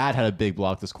 Pascal, Thad had a big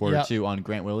block this quarter Yeah. too on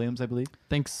Grant Williams, I believe.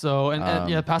 think so. And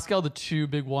yeah, Um, Pascal the 2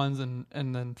 big ones, and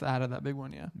then Thad had that big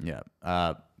one. Yeah.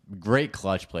 Yeah. Great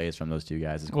clutch plays from those two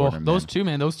guys this Well, quarter. those man. two,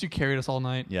 man, those two carried us all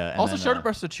night. Yeah, and Also, then, shout out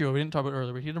to Chua. We didn't talk about it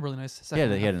earlier, but he had a really nice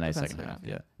second. He had a nice defensive second half.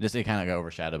 Yeah. Just it kind of got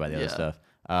overshadowed by the other Yeah. stuff.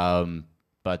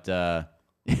 But yeah,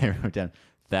 I wrote down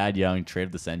Thad Young, trade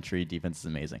of the century. Defense is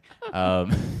amazing.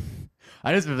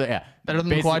 I just yeah, Better than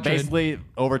the quad trade. basically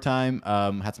overtime.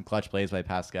 Had some clutch plays by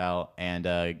Pascal, and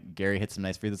Gary hit some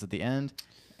nice free throws at the end.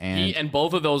 And And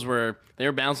both of those were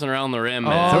bouncing around the rim, Oh,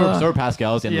 man. so were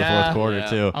Pascal's in the yeah. fourth quarter Yeah.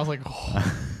 too. I was like,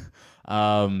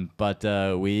 oh, But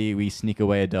we sneak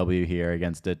away a W here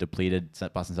against a depleted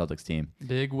Boston Celtics team.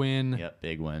 big win. Yep,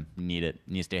 big win. Need it.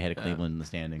 Need to stay ahead of Cleveland in the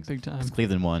standings. Big time. 'Cause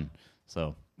Cleveland won.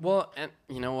 So Well, and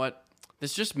you know what?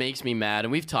 This just makes me mad,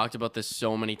 and we've talked about this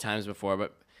so many times before,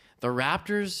 but the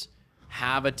Raptors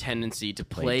have a tendency to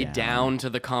play down to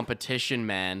the competition,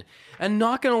 man. And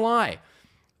not gonna lie,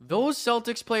 those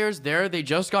Celtics players there, they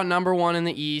just got number 1 in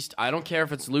the East. I don't care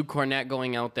if it's Luke Cornett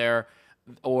going out there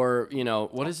or,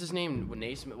 what is his name?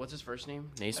 Naismith. What's his first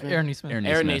name? Naismith? Aaron Neesmith. Naismith.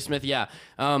 Aaron Naismith, yeah.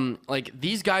 Like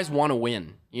these guys want to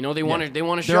win. They want to. They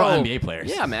want to show. They're all NBA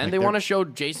players. Yeah, man. Like, they they're- want to show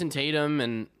Jason Tatum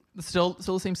and Still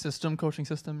the same system, coaching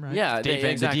system, right? yeah, defense,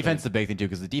 exactly. the defense is the big thing too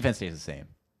because the defense stays the same.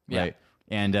 Yeah. Right.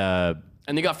 And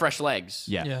and they got fresh legs.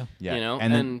 Yeah. yeah.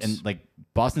 And and like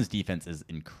Boston's defense is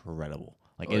incredible.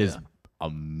 Like it is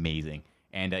amazing.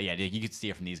 And yeah, you could see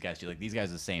it from these guys too. Like these guys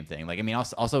are the same thing. Like I mean,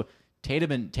 also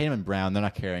Tatum and Brown, they're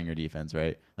not carrying your defense,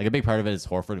 right? Like a big part of it is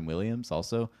Horford and Williams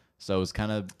also. So it's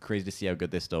kind of crazy to see how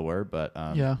good they still were, but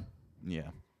Yeah. yeah.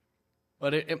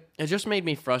 But it just made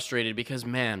me frustrated because,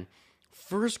 man,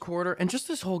 first quarter and just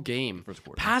this whole game,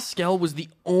 Pascal was the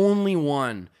only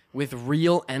one with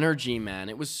real energy, man.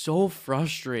 It was so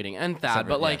frustrating. And Thad,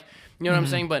 but like, you know what I'm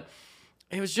saying? But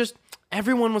it was just,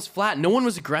 everyone was flat. No one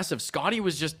was aggressive. Scotty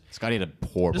was just Scotty had a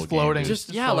horrible Just floating. game.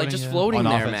 just floating, yeah. floating on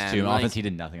there, offense man. too. Like, Offense, he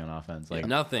did nothing on offense. Like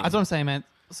nothing. That's what I'm saying, man.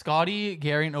 Scotty,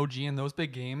 Gary, and OG in those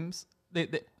big games, they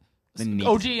need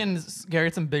OG and Gary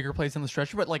had some bigger plays in the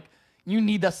stretch, but like you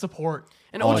need that support.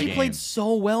 And all OG game. played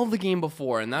so well the game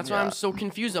before, and that's why I'm so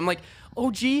confused. I'm like,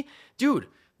 OG, dude,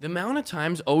 the amount of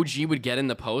times OG would get in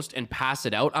the post and pass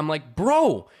it out, I'm like,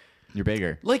 bro, you're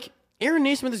bigger. like Aaron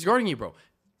Naismith is guarding you, bro.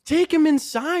 Take him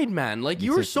inside, man. Like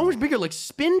you are so much bigger. Like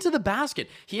spin to the basket.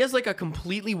 He has like a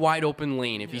completely wide open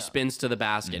lane if he spins to the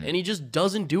basket, and he just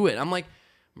doesn't do it. I'm like,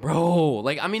 bro.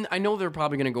 Like I mean, I know they're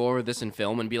probably gonna go over this in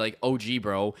film and be like, OG,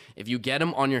 bro, if you get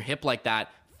him on your hip like that,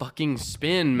 fucking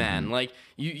spin, man. Like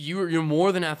you're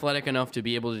more than athletic enough to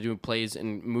be able to do plays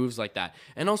and moves like that.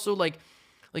 And also like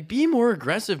be more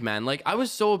aggressive, man. Like I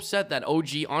was so upset that OG,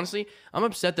 honestly, I'm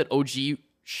upset that OG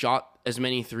shot as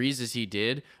many threes as he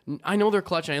did. I know they're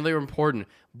clutch, I know they're important,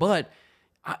 but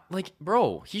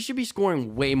bro, he should be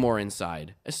scoring way more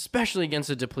inside, especially against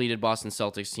a depleted Boston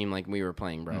Celtics team like we were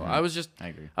playing, bro. I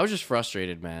agree. I was just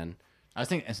frustrated, man. I was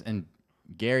thinking, and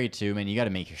Gary too, man. You got to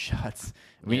make your shots.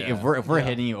 I mean, Yeah. if we're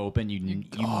hitting you open, you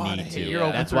need gotta to. hit your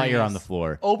open That's why you're on threes. the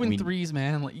floor. Open I mean, threes,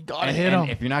 man. Like you gotta and, hit and them.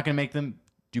 if you're not gonna make them,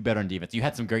 do better on defense. You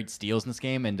had some great steals in this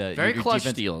game, and Very your clutch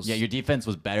defense, steals. Yeah, your defense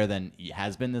was better than it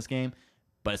has been this game,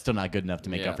 but it's still not good enough to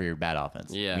make Yeah. up for your bad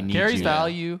offense. Yeah. We need Gary's you.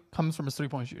 value comes from his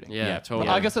 3-point shooting. Yeah, Yeah. totally.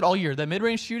 Like I said all year, that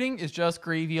mid-range shooting is just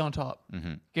gravy on top.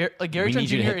 Gary We Trent need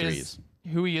you to Jr. hit is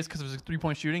who he is because of his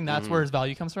 3-point shooting. That's Mm-hmm. where his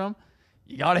value comes from.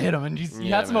 You gotta hit him, and you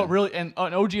Yeah, had some man. really and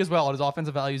on OG as well. His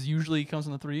offensive values usually comes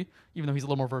from the 3, even though he's a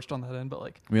little more versed on that end. But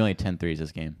like, We only had 10 threes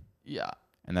this game, yeah,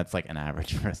 and that's like an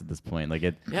average for us at this point. Like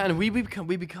it. Yeah, and we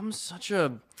become such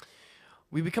a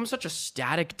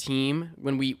static team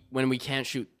when we can't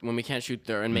shoot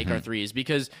there and make our threes,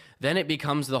 because then it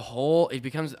becomes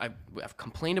I've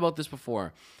complained about this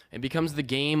before. It becomes the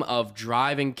game of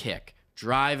drive and kick,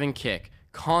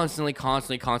 constantly.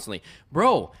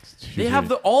 Bro, they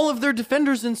have all of their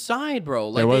defenders inside, bro.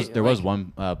 Like There was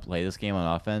one play this game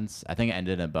on offense. I think it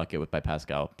ended in a bucket by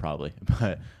Pascal, probably.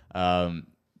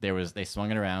 But they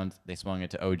swung it around. They swung it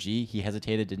to OG. He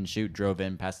hesitated, didn't shoot, drove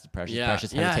in, passed to Precious. Yeah.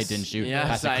 Precious hesitated, didn't shoot. Yes,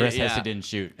 Passed to I- Chris, yeah. hesitated, didn't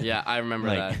shoot. Yeah, I remember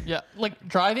Like- that. Yeah, like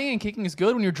driving and kicking is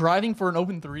good when you're driving for an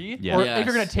open three, Yeah. or Yes. if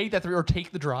you're gonna take that three or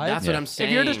take the drive. That's what I'm saying.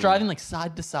 If you're just driving like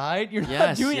side to side, you're not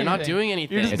Yes, doing you're anything. not doing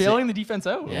anything. You're just It's- bailing the defense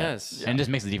out. Yes. And it just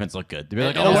makes the defense look good. They're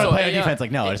like, And oh, I want also- to play our yeah. defense.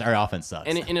 Like, no, our offense sucks.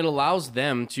 And it allows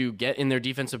them to get in their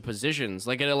defensive positions.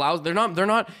 Like it allows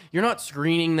you're not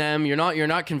screening them. You're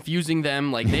not confusing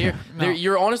them. Like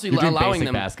you're honestly You're doing allowing basic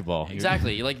them basketball.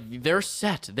 Exactly. Like they're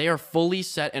set. They are fully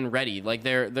set and ready. Like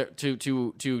they're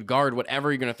to guard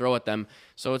whatever you're gonna throw at them.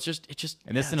 So it's just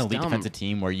And this is an it's elite dumb. defensive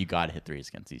team where you got to hit threes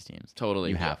against these teams.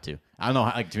 Totally. You have to. I don't know.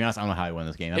 How, like, to be honest, I don't know how we won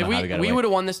this game. I If don't know how we got we away. would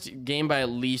have won this game by at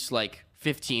least like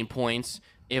 15 points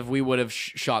if we would have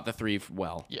shot the three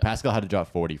well. Pascal had to drop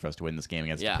 40 for us to win this game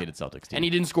against Yeah. the depleted Celtics team. And he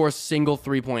didn't score a single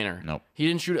 3-pointer. Nope. He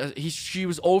didn't shoot. She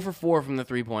was 0 for 4 from the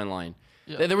 3-point line.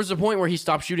 There was a point where he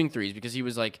stopped shooting threes because he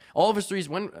was like, all of his threes.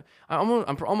 I'm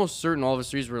almost certain all of his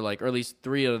threes were like, or at least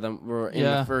 3 of them were in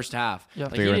the first half. Yeah.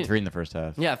 Like, Three, he were didn't- three in the first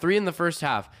half. Yeah, 3 in the first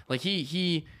half. Like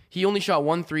he only shot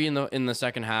 1 3 in the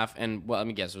second half, and well, let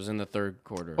me guess, it was in the third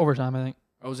quarter. Overtime, I think.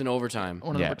 It was in overtime.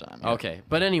 One of Yeah. overtime. Okay,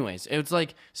 but anyways, it's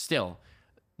like still,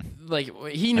 like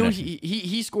he knew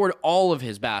he scored all of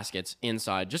his baskets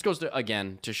inside. Just goes to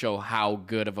again to show how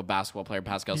good of a basketball player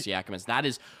Pascal Siakam is. That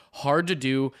is hard to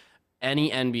do.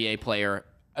 Any NBA player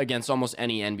against almost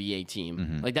any NBA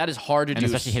team, like that is hard to And do.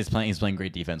 especially he's playing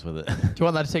great defense with it. Do you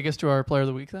want that to take us to our player of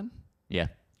the week then? yeah.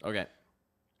 Okay.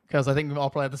 Because I think we've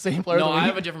all probably had the same player of No, the week. I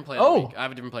have a different player. Of the Oh. week. I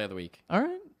have a different player of the week. All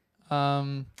right.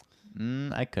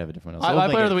 I could have a different one. My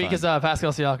player of the week is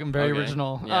Pascal Siakam. Very Okay.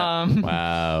 original. Yeah.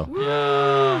 Wow.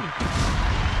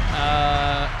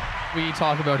 We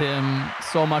talk about him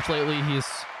so much lately. He's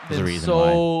There's a been reason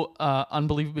so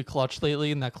unbelievably clutch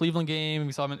lately in that Cleveland game.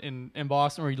 We saw him in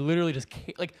Boston where he literally just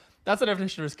like that's the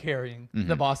definition of his carrying.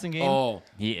 The Boston game. Oh,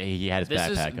 He had his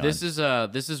backpack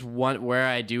on. this is one where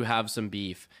I do have some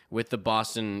beef with the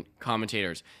Boston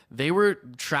commentators. They were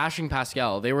trashing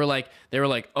Pascal. They were like,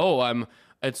 oh,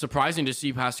 it's surprising to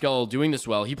see Pascal doing this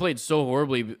well. He played so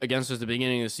horribly against us at the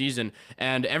beginning of the season,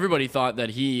 and everybody thought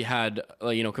that he had,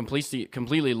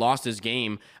 completely lost his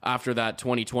game after that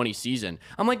 2020 season.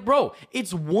 I'm like, bro,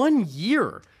 it's 1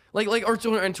 year, or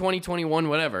in 2021,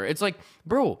 whatever. It's like,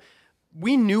 bro.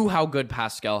 We knew how good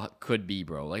Pascal could be,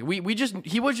 bro. Like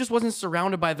he wasn't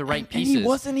surrounded by the right pieces. And he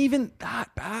wasn't even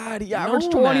that bad. He No,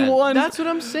 averaged man. 21. That's what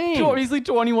I'm saying. Easily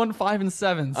 21, 5, and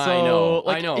 7. So, I know.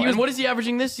 Like, I know. he was- And what is he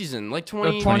averaging this season? Like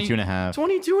 20, 22 and a half.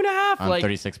 22 and a half. On Like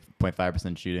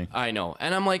 36.5% shooting. I know.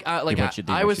 And I'm like, They want you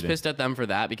I was shooting. pissed at them for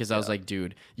that because I was like,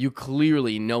 dude, you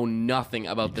clearly know nothing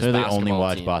about this clearly basketball only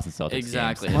watch team. Boston Celtics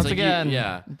Exactly. games. It's Once like again,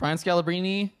 yeah. Brian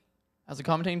Scalabrine has a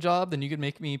commentating job, then you could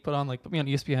put me on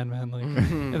ESPN, man.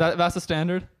 Like that's the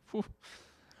standard. Whew.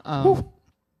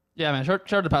 Yeah, man.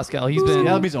 Shout out to Pascal. He's been.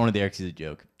 Scalabrine's only there because he's a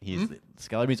joke.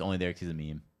 Scalabrine's only there because he's a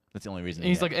meme. That's the only reason.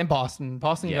 He's like in Boston.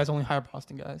 Boston Yeah. guys only hire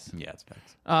Boston guys. yeah, it's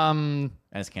facts. Um.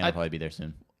 And Canada will probably be there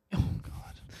soon. Oh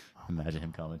God. Imagine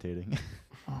him commentating.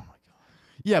 Oh my God.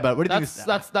 Yeah, but what do you think?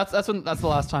 That's the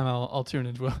last time I'll tune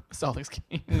into a Celtics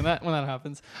game when that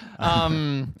happens.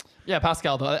 Yeah,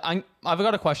 Pascal though. I've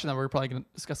got a question that we're probably gonna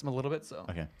discuss him a little bit. So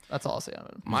Okay, that's all I'll say on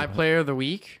it. My player of the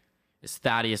week is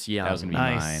Thaddeus Young. that was gonna be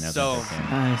Nice. mine. That was So- gonna be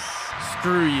mine. Nice.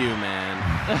 Screw you,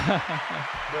 man.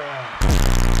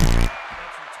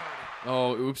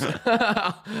 Oh, oops.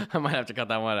 I might have to cut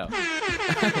that one out.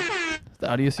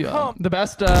 Thaddeus Young. The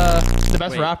best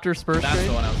Raptors Spurs That's trade.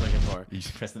 the one I was looking for. You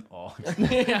just pressed them all.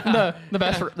 the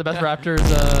best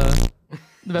Raptors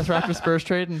the best Raptors Spurs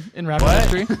trade in Raptors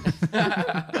history.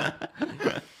 yeah.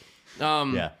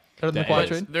 Better than the Yeah, Kawhi it is.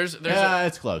 trade. There's Yeah,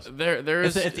 it's close.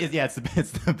 there's It's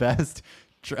the best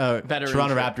Veteran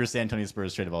Toronto trade. Raptors San Antonio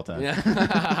Spurs trade of all time.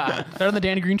 Better than the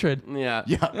Danny Green trade. yeah.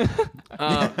 Yeah.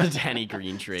 The Danny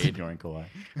Green trade. Ignoring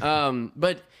Kawhi.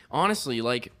 But honestly,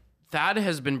 like Thad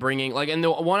has been bringing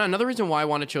another reason why I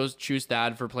want to choose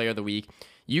Thad for Player of the Week.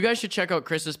 You guys should check out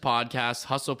Chris's podcast,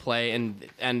 Hustle Play,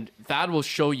 and Thad will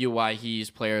show you why he's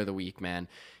Player of the Week, man.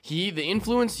 The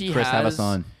influence he Chris, has. have us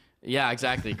on. Yeah,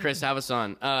 exactly. Chris, have us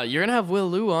on. You're gonna have Will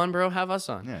Liu on, bro. Have us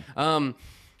on. Yeah.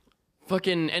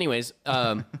 Anyways,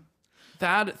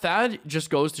 Thad just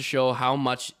goes to show how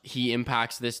much he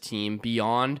impacts this team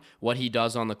beyond what he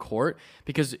does on the court,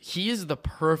 because he is the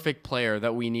perfect player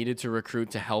that we needed to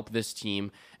recruit to help this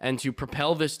team and to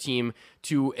propel this team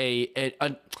to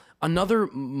another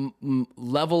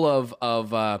level of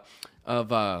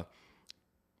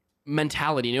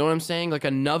mentality. You know what I'm saying? Like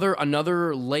another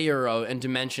layer and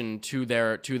dimension to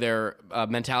their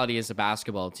mentality as a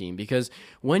basketball team. Because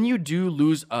when you do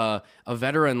lose a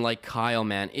veteran like Kyle,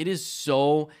 man, it is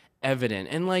so evident.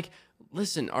 And like,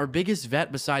 listen, our biggest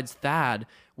vet besides Thad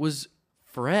was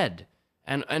Fred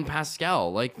and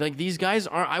Pascal. Like these guys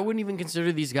I wouldn't even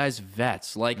consider these guys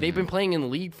vets. Like they've been playing in the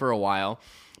league for a while,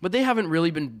 but they haven't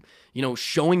really been,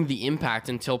 showing the impact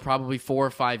until probably 4 or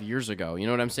 5 years ago. You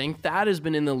know what I'm saying? Thad has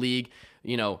been in the league,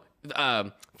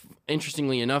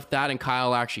 interestingly enough, Thad and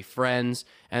Kyle are actually friends,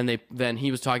 and then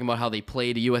he was talking about how they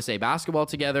played USA basketball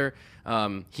together.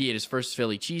 He had his first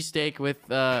Philly cheesesteak with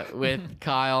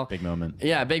Kyle. Big moment.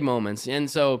 Yeah, big moments. And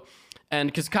so,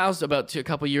 because Kyle's about a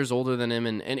couple years older than him,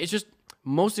 and it's just,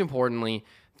 most importantly,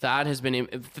 Thad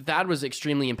was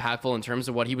extremely impactful in terms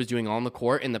of what he was doing on the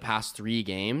court in the past 3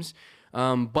 games,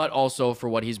 but also for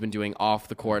what he's been doing off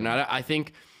the court. And I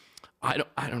think, I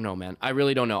don't know, man. I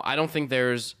really don't know. I don't think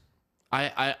there's,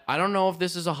 I don't know if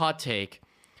this is a hot take,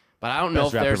 but I don't know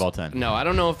if there's, I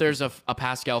don't know if there's a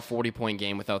Pascal 40-point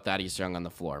game without Thaddeus Young on the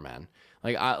floor, man.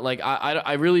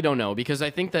 I really don't know, because I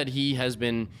think that he has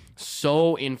been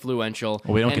so influential.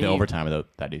 Well, we don't get overtime without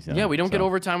Thaddeus Young. Yeah, we don't get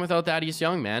overtime without Thaddeus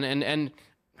Young, man. And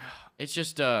it's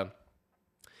just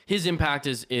his impact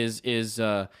is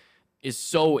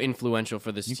so influential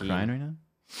for this team. You crying right now?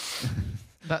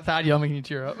 That Thad Young making you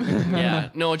tear up. Yeah,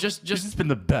 no, just He's just been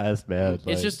the best, man.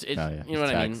 It's just you know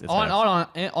what I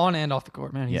mean. on and off the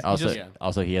court, man.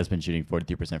 Also he has been shooting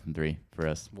 42% from 3 for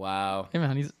us. Wow. Hey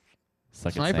man, he's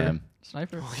Suck sniper. it, Sam.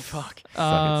 Sniper. Holy fuck.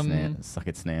 Suck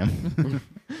it, Snam.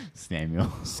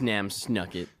 Snamuel. Snam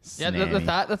snuck it. Yeah,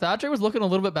 the Thad trade was looking a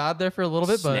little bit bad there for a little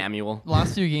bit, but Snamuel. the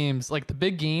last 2 games, like the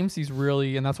big games, he's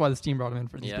really, and that's why this team brought him in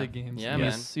for these Yeah. big games. Yeah,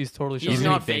 he's totally He's showing.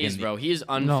 not big in phased, the- bro. He is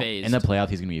unfazed. In the playoffs,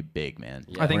 he's gonna be a big man.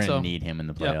 Yeah. I think We're gonna so. need him in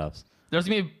the Yeah. playoffs. There's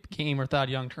gonna be a game where Thad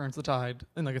Young turns the tide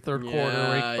in like a third quarter,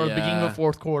 or the beginning yeah. of the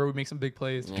fourth quarter. We make some big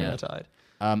plays to turn Yeah. the tide.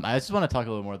 I just want to talk a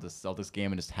little more about the Celtics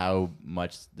game and just how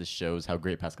much this shows how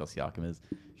great Pascal Siakam is.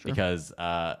 Sure. Because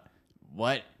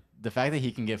the fact that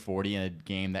he can get 40 in a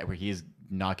game where he is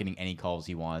not getting any calls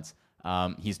he wants.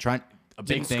 He's trying a big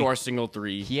Didn't thing. score a single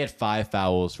 3. He had 5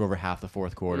 fouls for over half the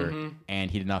fourth quarter, and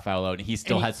he did not foul out. And he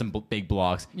still had some big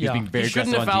blocks. He was Yeah. being very He shouldn't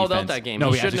aggressive have on fouled out defense. that game. No,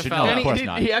 He he shouldn't shouldn't have fouled have. out. Of course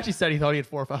not. He actually said he thought he had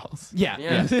 4 fouls. Yeah.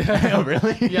 Yeah. Oh,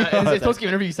 really? Yeah, in his post-game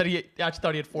interview, he said he actually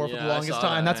thought he had 4 for Yeah, the I longest saw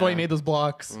time. that, That's why he yeah. made those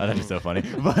blocks. Oh, that's just so funny.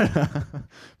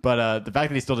 But the fact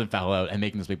that he still didn't foul out and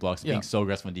making those big blocks, being so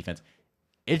aggressive on defense,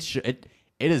 it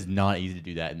is not easy to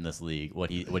do that in this league. What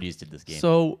he just did this game.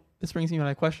 So this brings me to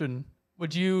my question: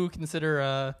 would you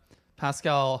consider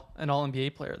Pascal an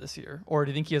All-NBA player this year, or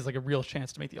do you think he has like a real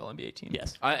chance to make the All-NBA team?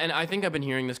 Yes. And I think I've been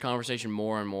hearing this conversation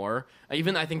more and more.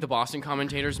 Even I think the Boston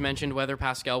commentators mentioned whether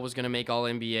Pascal was going to make All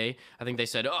NBA. I think they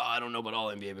said, "Oh, I don't know about All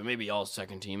NBA, but maybe All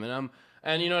Second Team."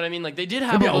 And you know what I mean? Like they did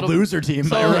have Maybe a a little loser team,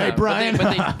 am I right, Brian?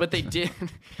 But they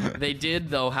did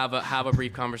though have a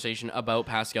brief conversation about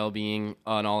Pascal being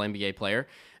an All NBA player,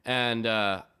 and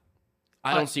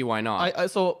I don't see why not.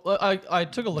 I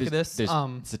took a look at this.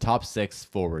 It's the top 6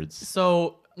 forwards.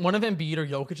 So one of Embiid or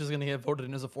Jokic is going to get voted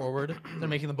in as a forward. They're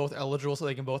making them both eligible so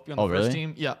they can both be on the first really?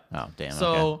 team. Yeah. Oh, damn.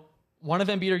 So okay. one of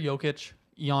Embiid or Jokic,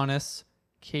 Giannis,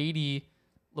 KD,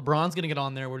 LeBron's going to get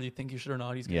on there. Whether you think he should or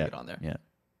not, he's going to get on there. Yeah.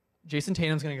 Jason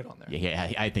Tatum's going to get on there.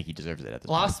 Yeah, I think he deserves it at this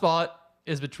Last point. spot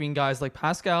is between guys like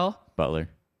Pascal. Butler.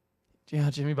 Yeah,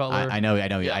 Jimmy Butler. I know.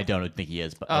 Yeah. I don't think he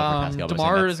is. But over Pascal, but I'm saying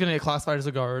DeMar that's- is going to get classified as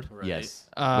a guard. Right. Yes.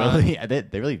 Uh, they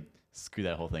really screw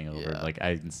that whole thing over. Yeah. Like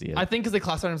I can see it. I think because they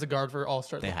classified him as a guard for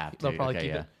All-Star. They have to. They'll probably Okay,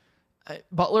 keep yeah. it.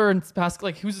 Butler and Pascal,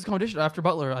 like who's his competition after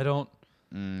Butler? I don't.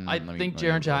 I Let me- think let me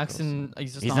Jaren look Jackson.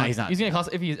 He's He's not- he's not. He's gonna cost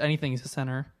if he's anything. He's a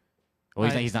center. Well,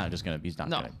 I- he's not just gonna. He's not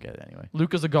No. gonna get it anyway.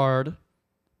 Luka's a guard.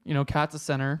 Cat's a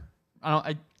center.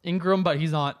 Ingram, but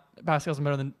he's not. Pascal's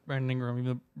better than Brandon Ingram, even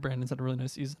though Brandon's had a really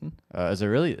nice season. Is it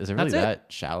really That's it. that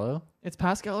shallow? It's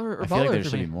Pascal or I feel Butler like there for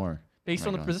should me, be more. based Oh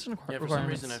on my the God. position Yeah, for some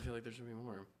requirements. reason I feel like there should be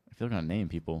more. I feel like I'm gonna name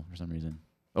people for some reason.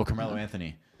 Oh, Carmelo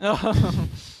Anthony. Joking.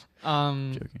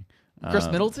 Joking. Chris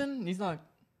Middleton, he's not.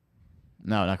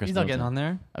 No, not Chris. He's not getting Middleton. on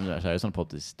there. I'm sorry. I just want to pull up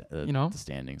the The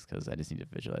standings because I just need to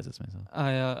visualize this myself.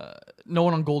 No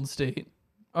one on Golden State.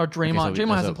 Or Draymond. so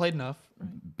Draymond hasn't so- played enough.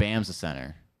 Bam's the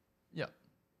center. Yeah.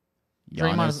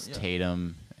 Giannis, Draymond is- yeah.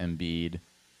 Tatum, Embiid.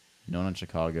 No one on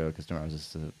Chicago because DeMar's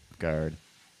just a guard.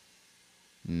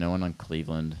 No one on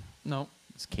Cleveland. No.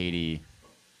 It's Katie.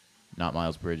 Not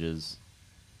Miles Bridges.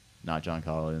 Not John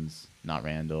Collins. Not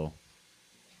Randall.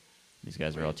 These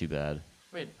guys are all too bad.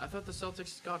 Wait, I thought the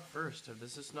Celtics got first. Have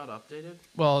this is not updated?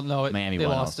 Well, no. Miami they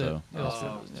won lost also. it. They lost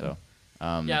Oh. it. So,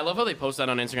 Yeah, I love how they post that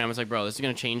on Instagram. It's like, bro, this is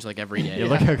gonna change like every day. yeah,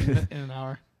 look how In an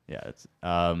hour. Yeah, it's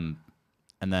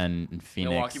and then in Phoenix,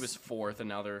 Milwaukee was 4th, and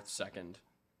now they're 2nd.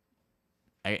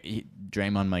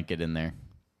 Draymond might get in there.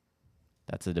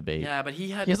 That's a debate. Yeah, but he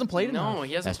hasn't played enough. No,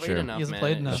 he hasn't That's played true. enough. He hasn't man.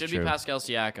 played enough. It should That's be true. Pascal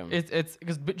Siakam. It's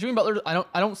because Jimmy Butler.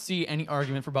 I don't see any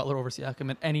argument for Butler over Siakam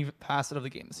in any facet of the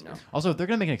game this year. Also, if they're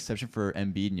gonna make an exception for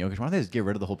Embiid and Jokic, why don't they just get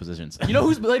rid of the whole positions? You know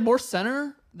who's played more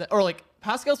center, or like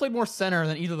Pascal's played more center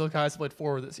than either of those guys played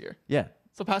forward this year. Yeah,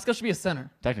 So Pascal should be a center.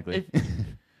 technically.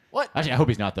 What? Actually, I hope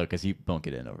he's not though, because he won't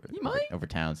get in over. He might. over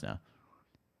Towns now.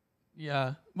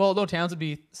 Yeah. Well, no, Towns would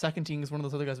be second team because one of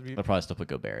those other guys would be. They'll probably still put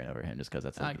Gobert in over him just because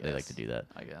that's I they like guess. to do that.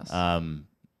 I guess.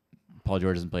 Paul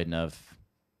George hasn't played enough.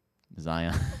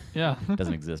 Zion yeah.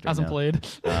 doesn't exist right Hasn't now.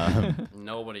 played.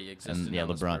 Nobody existed. And yeah, on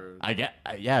the LeBron.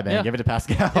 Spurs. Yeah, man, Yeah. give it to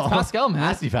Pascal. It's Pascal, man.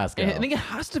 Has to be Pascal. I think it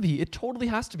has to be. It totally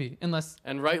has to be, unless.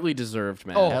 And rightly deserved,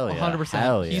 man. Oh, Hell yeah. 100%.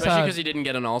 Hell yeah. He's Especially had- because he didn't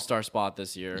get an All-Star spot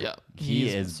this year. Yeah. he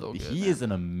he's is so good, he man. is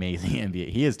an amazing NBA.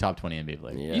 He is top 20 NBA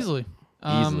player. Yeah. Easily.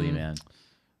 Easily, man.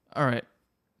 All right.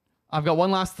 I've got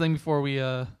one last thing before we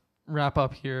wrap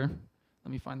up here.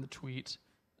 Let me find the tweet.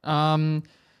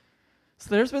 So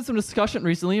there's been some discussion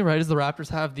recently, right, as the Raptors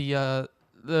have the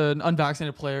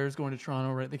unvaccinated players going to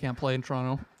Toronto, right? They can't play in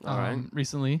Toronto All right.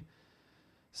 recently.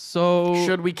 So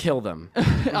Should we kill them?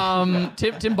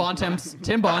 Tim Bontemps of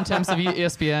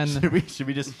ESPN. Should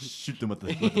we just shoot them with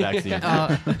the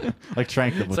vaccine? Like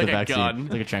trank them with like the a vaccine. gun.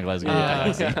 Like a tranquilizer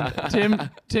gun.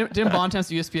 Tim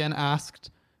Bontemps of ESPN asked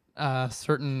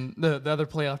certain the other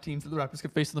playoff teams that the Raptors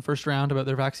could face in the first round about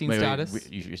their vaccine status.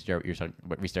 You start. You're talking.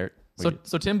 Restart.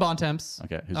 So Tim Bontemps,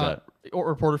 Okay, who's that? Or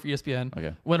reporter for ESPN,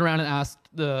 Okay. went around and asked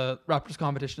the Raptors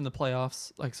competition in the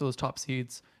playoffs, like so those top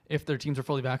seeds, if their teams are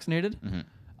fully vaccinated.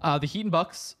 The Heat and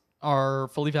Bucks are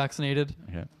fully vaccinated.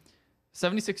 Okay.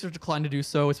 76ers declined to do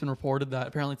so. It's been reported that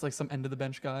apparently it's like some end of the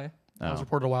bench guy. That was Oh.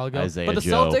 reported a while ago. Isaiah But the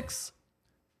Joe. Celtics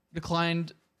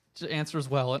declined to answer as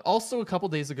well. And also a couple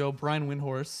days ago, Brian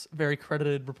Windhorst, very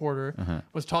credited reporter,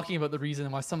 was talking about the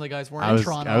reason why some of the guys weren't in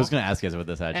Toronto. I was going to ask you guys about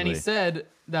this actually. And he said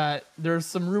that there's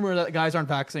some rumor that guys aren't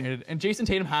vaccinated. And Jason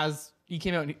Tatum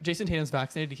Jason Tatum's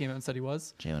vaccinated. He came out and said he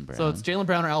was. Jaylen Brown. So it's Jaylen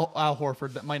Brown or Al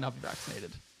Horford that might not be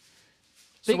vaccinated.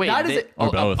 So wait, that is it. Or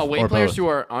both. Away Or players both. who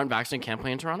aren't vaccinated can't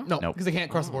play in Toronto? No, Nope. because they can't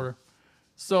cross the border. Oh,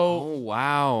 So,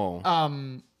 wow.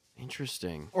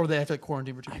 Interesting. or they have to like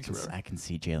quarantine for 2 weeks or whatever. I can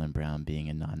see Jaylen Brown being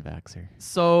a non-vaxxer.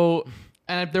 So,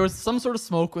 and there was some sort of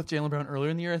smoke with Jaylen Brown earlier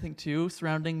in the year, I think, too,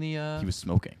 surrounding the. He was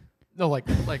smoking. No, like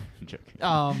I'm joking.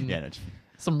 Yeah, no,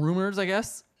 some rumors, I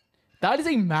guess. That is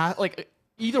like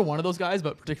either one of those guys,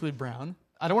 but particularly Brown.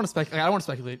 I don't want to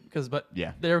speculate but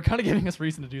Yeah. they're kind of giving us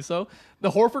reason to do so.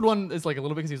 The Horford one is like a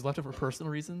little bit because he was left it for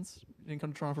personal reasons. He didn't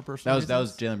come to Toronto for personal that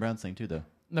was reasons. Jaylen Brown's thing too, though.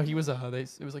 No, he was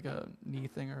it was like a knee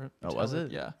thing or. Oh, was patella.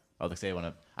 it? Yeah. Oh, they say one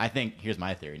of. I think here's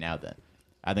my theory now. Then,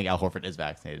 I think Al Horford is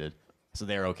vaccinated, so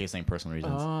they're okay saying personal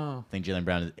reasons. Oh. I think Jaylen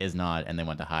Brown is not, and they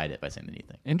want to hide it by saying the knee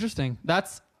thing. Interesting.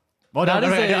 That's. Well, That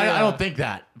is I a, don't think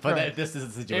that. But right. this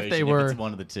is the situation. they were- it's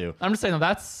one of the two. I'm just saying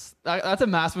that's a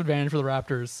massive advantage for the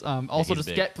Raptors. Also, he's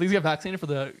just big. please get vaccinated for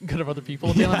the good of other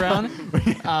people, Jaylen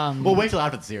Brown. We'll wait till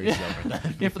after the series is over.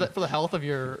 Then. Yeah, for the health of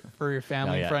your family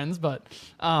Oh, and yeah. friends. But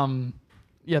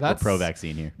yeah, We're that's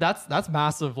pro-vaccine here. That's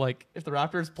massive. Like if the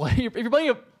Raptors play, if you're playing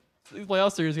a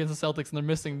playoff series against the Celtics and they're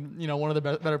missing, one of the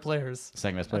better players,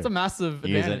 Second best player. that's a massive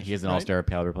He is advantage. he is an right? all-star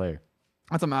caliber player.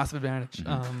 That's a massive advantage.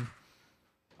 Mm-hmm.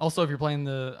 Also, if you're playing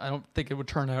I don't think it would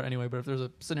turn out anyway. But if there's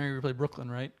a scenario where you play Brooklyn,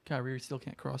 right? Kyrie still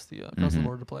can't cross the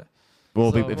border to play.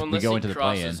 Well, So- if Well, we unless go he into the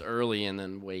play-in, crosses early and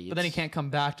then waits. But then he can't come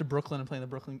back to Brooklyn and play in the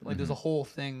Brooklyn. Like there's a whole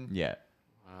thing. yeah.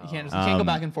 You can't go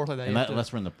back and forth like that. You have to-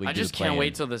 Unless we're in the. I just can't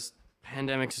wait till this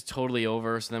pandemic is totally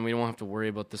over, so then we don't have to worry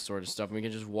about this sort of stuff. And we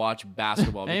can just watch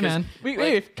basketball. Hey because, man,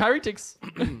 like- if Kyrie takes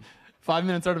 5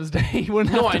 minutes out of his day, he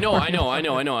wouldn't. No, have to I know. worry But I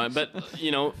know what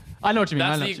you mean. I know what you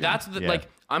mean. Yeah. like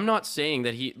I'm not saying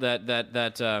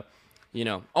that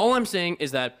all I'm saying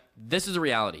is that this is a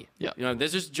reality. Yeah.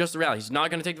 This is just a reality. He's not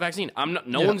going to take the vaccine.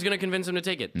 No Yeah. one's going to convince him to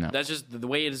take it. No. That's just the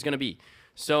way it is going to be.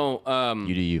 So,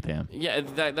 You do you, Pam. yeah,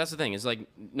 that's the thing. It's like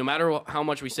no matter how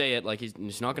much we say it, like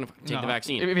he's not going to take No. the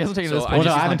vaccine. If he hasn't taken So this I point, Well,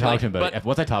 no, just- I haven't talked like- to him about but- it.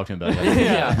 Once I talk to him about it,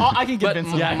 Yeah, I can But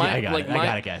convince him. yeah, my- I got like, it. my- I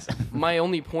got it, guys. My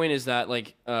only point is that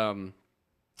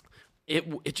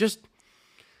it just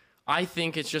I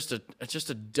think it's just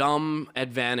a dumb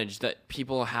advantage that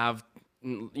people have.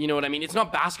 You know what I mean? It's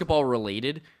not basketball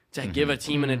related, to give a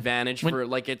team an advantage for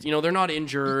like it. You know, they're not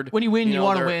injured. When you win, you know,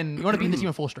 want to they're- win. You want to beat the team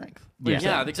at full strength.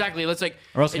 Yeah, exactly. Let's like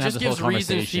Or else it we can have just this whole gives reasons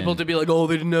conversation. people to be like, oh,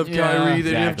 they didn't have Yeah, Kyrie, they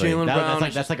didn't have Exactly. Jalen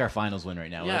Brown. That's like our finals win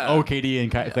right now. Yeah. Like, KD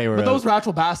and Clay were. But those are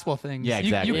actual basketball things. Yeah,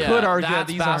 exactly. You could argue that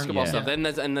that's these basketball aren't. stuff.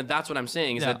 And that's what I'm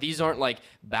saying is Yeah. that these aren't like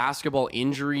basketball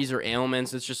injuries or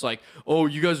ailments. It's just like, oh,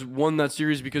 you guys won that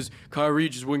series because Kyrie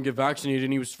just wouldn't get vaccinated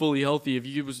and he was fully healthy. If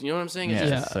you was, you know what I'm saying? Yeah,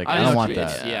 It's it's like, I I don't just- want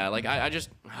it's- that. Yeah, like I just.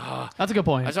 That's a good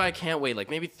point. That's why I can't wait. Like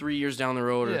maybe 3 years down the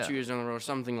road or Yeah. 2 years down the road or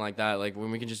something like that. Like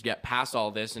when we can just get past all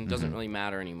this and it doesn't really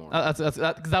matter anymore. Because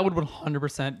that would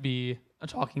 100% be a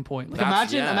talking point. Like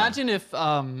That's- yeah. imagine if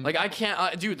Like I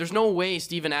can't, dude. There's no way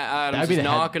Steven Adams That'd be is the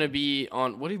not head- going to be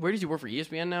on. Where does he work for?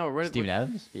 ESPN now or where? Steven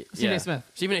Adams. Stephen A. Smith.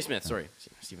 Stephen A. Smith. Sorry,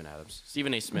 Stephen Adams.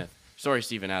 Stephen A. Smith. Sorry,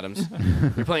 Stephen Adams.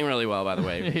 You're playing really well, by the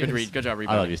way. He is. Good job, I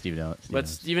rebounding. love you, Steven Adams. But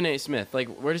Stephen A. Smith, like,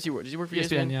 where does he work? Does he work for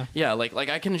ESPN? ESPN, yeah. Yeah, like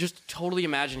I can just totally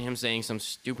imagine him saying some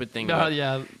stupid thing. about,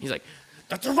 Yeah. He's like,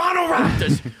 the Toronto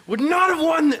Raptors would not have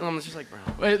won. And I'm just like, bro.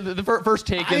 Wait, the first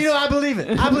take is. I believe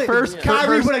it. I believe First- it.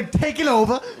 Kyrie first- would have taken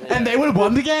over, and they would have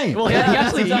won the game. Well, Yeah, he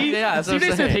actually, exactly, he, yeah, that's what I'm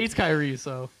Stephen A. Smith saying. hates Kyrie,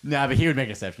 so. Nah, but he would make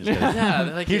exceptions.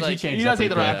 Yeah, like, he like, changed He that does hate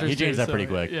the pretty quick. Raptors. He changed too, that pretty so,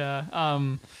 quick. Yeah.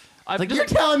 Like you're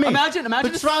telling me, Imagine the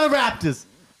Toronto Raptors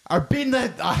are beating a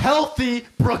healthy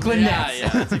Brooklyn Nets. yeah,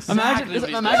 that's exactly Imagine, what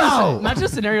he's No! imagine a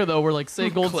scenario though where like say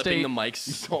Golden clipping State the mics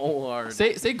so hard.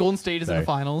 say Golden State is in Sorry. the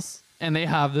finals and they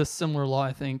have this similar law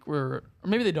I think where or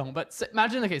maybe they don't but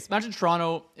imagine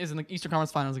Toronto is in the Eastern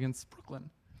Conference Finals against Brooklyn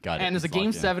Got it. and there's a It's game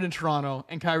locked in. 7 in Toronto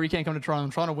and Kyrie can't come to Toronto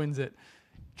and Toronto wins it.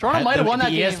 Toronto might have won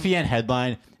that the game. ESPN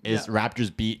headline is Yeah.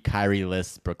 Raptors beat Kyrie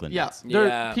lists Brooklyn Yeah, Nets.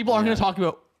 Yeah, people aren't yeah. going to talk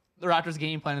about the Raptors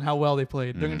game plan and how well they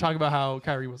played. They're going Mm-hmm. to talk about how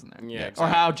Kyrie wasn't there, Yeah, or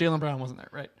exactly. how Jalen Brown wasn't there.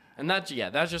 Right? And that's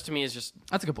just to me is just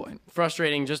That's a good point.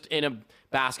 frustrating just in a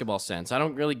basketball sense. I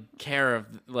don't really care if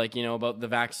like, about the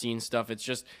vaccine stuff. It's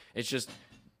just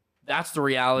that's the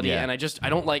reality. Yeah. And I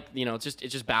don't like, it's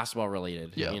just basketball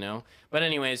related, Yeah. But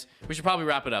anyways, we should probably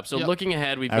wrap it up. So Yep. looking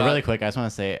ahead, we've got Really quick, I just want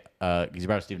to say, because you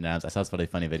brought up Steven Adams, I saw this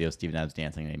funny video of Steven Adams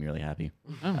dancing and it made me really happy.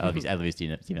 I love you,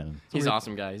 Steven Adams. He's an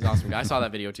awesome guy. I saw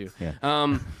that video too.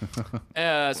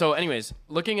 Yeah. So anyways,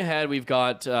 looking ahead, we've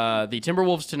got the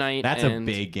Timberwolves tonight. That's a and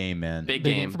big game, man. big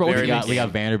Big game. game for both Very teams. big We got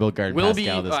game. Vanderbilt guard Will be.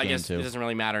 Pascal this I game guess too. it doesn't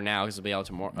really matter now because it'll be out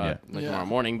tomorrow, Yeah. tomorrow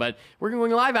morning. But we're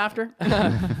going live after.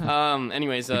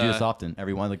 Anyways, We do this often,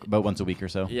 about once a week or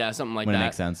so. yeah, something like when that. it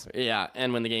makes sense. Yeah,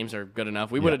 and when the games are good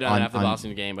enough, we would have done it on- after the on-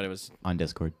 Boston game, but it was On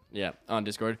Discord. on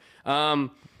Discord.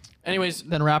 Anyways,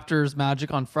 Then Raptors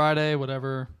Magic on Friday,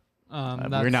 whatever. We're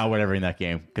That's- not whatever in that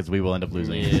game because we will end up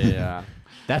losing. yeah,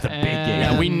 That's a big game.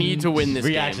 yeah, we need to win this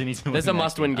We game. actually need to This win is a that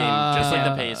must-win game, just like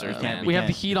the Uh, Pacers. can't Man. We have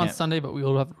the can't- Heat on can't- Sunday, but we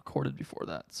will have recorded before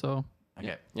that. So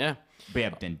Okay. Yeah. We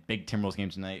have a big Timberwolves game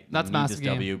tonight. That's We need massive this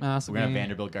game. W. Massive We're gonna have game.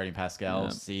 Vanderbilt guarding Pascal. Yeah.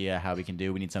 See how we can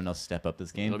do. We need someone else to step up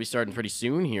this game. It'll be starting pretty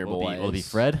soon here, boys. Will it be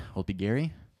Fred? Will it be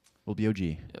Gary? Will it be OG?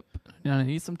 yep, I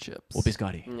need some chips. Will it be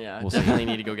Scotty? Yeah, We'll see. definitely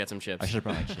need to go get some chips. I should have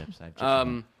brought my chips. I have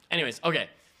chips. Anyways, okay.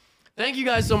 Thank you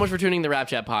guys so much for tuning in to the Rap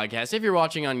Chat podcast. If you're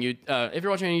watching on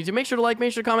YouTube, make sure to like,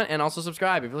 make sure to comment, and also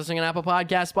subscribe. If you're listening on Apple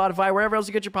Podcasts, Spotify, wherever else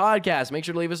you get your podcasts, make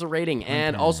sure to leave us a rating,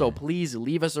 and also please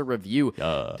leave us a review.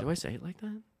 Do I say it like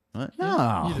that? What?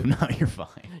 No, no, you're fine.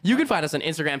 You can find us on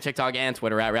Instagram, TikTok, and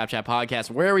Twitter at Rap Chat Podcast,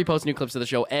 where we post new clips of the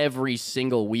show every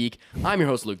single week. I'm your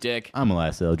host, Luke Dick. I'm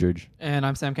Elias Eldridge. And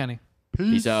I'm Sam Kenny.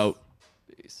 Peace out.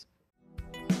 Peace.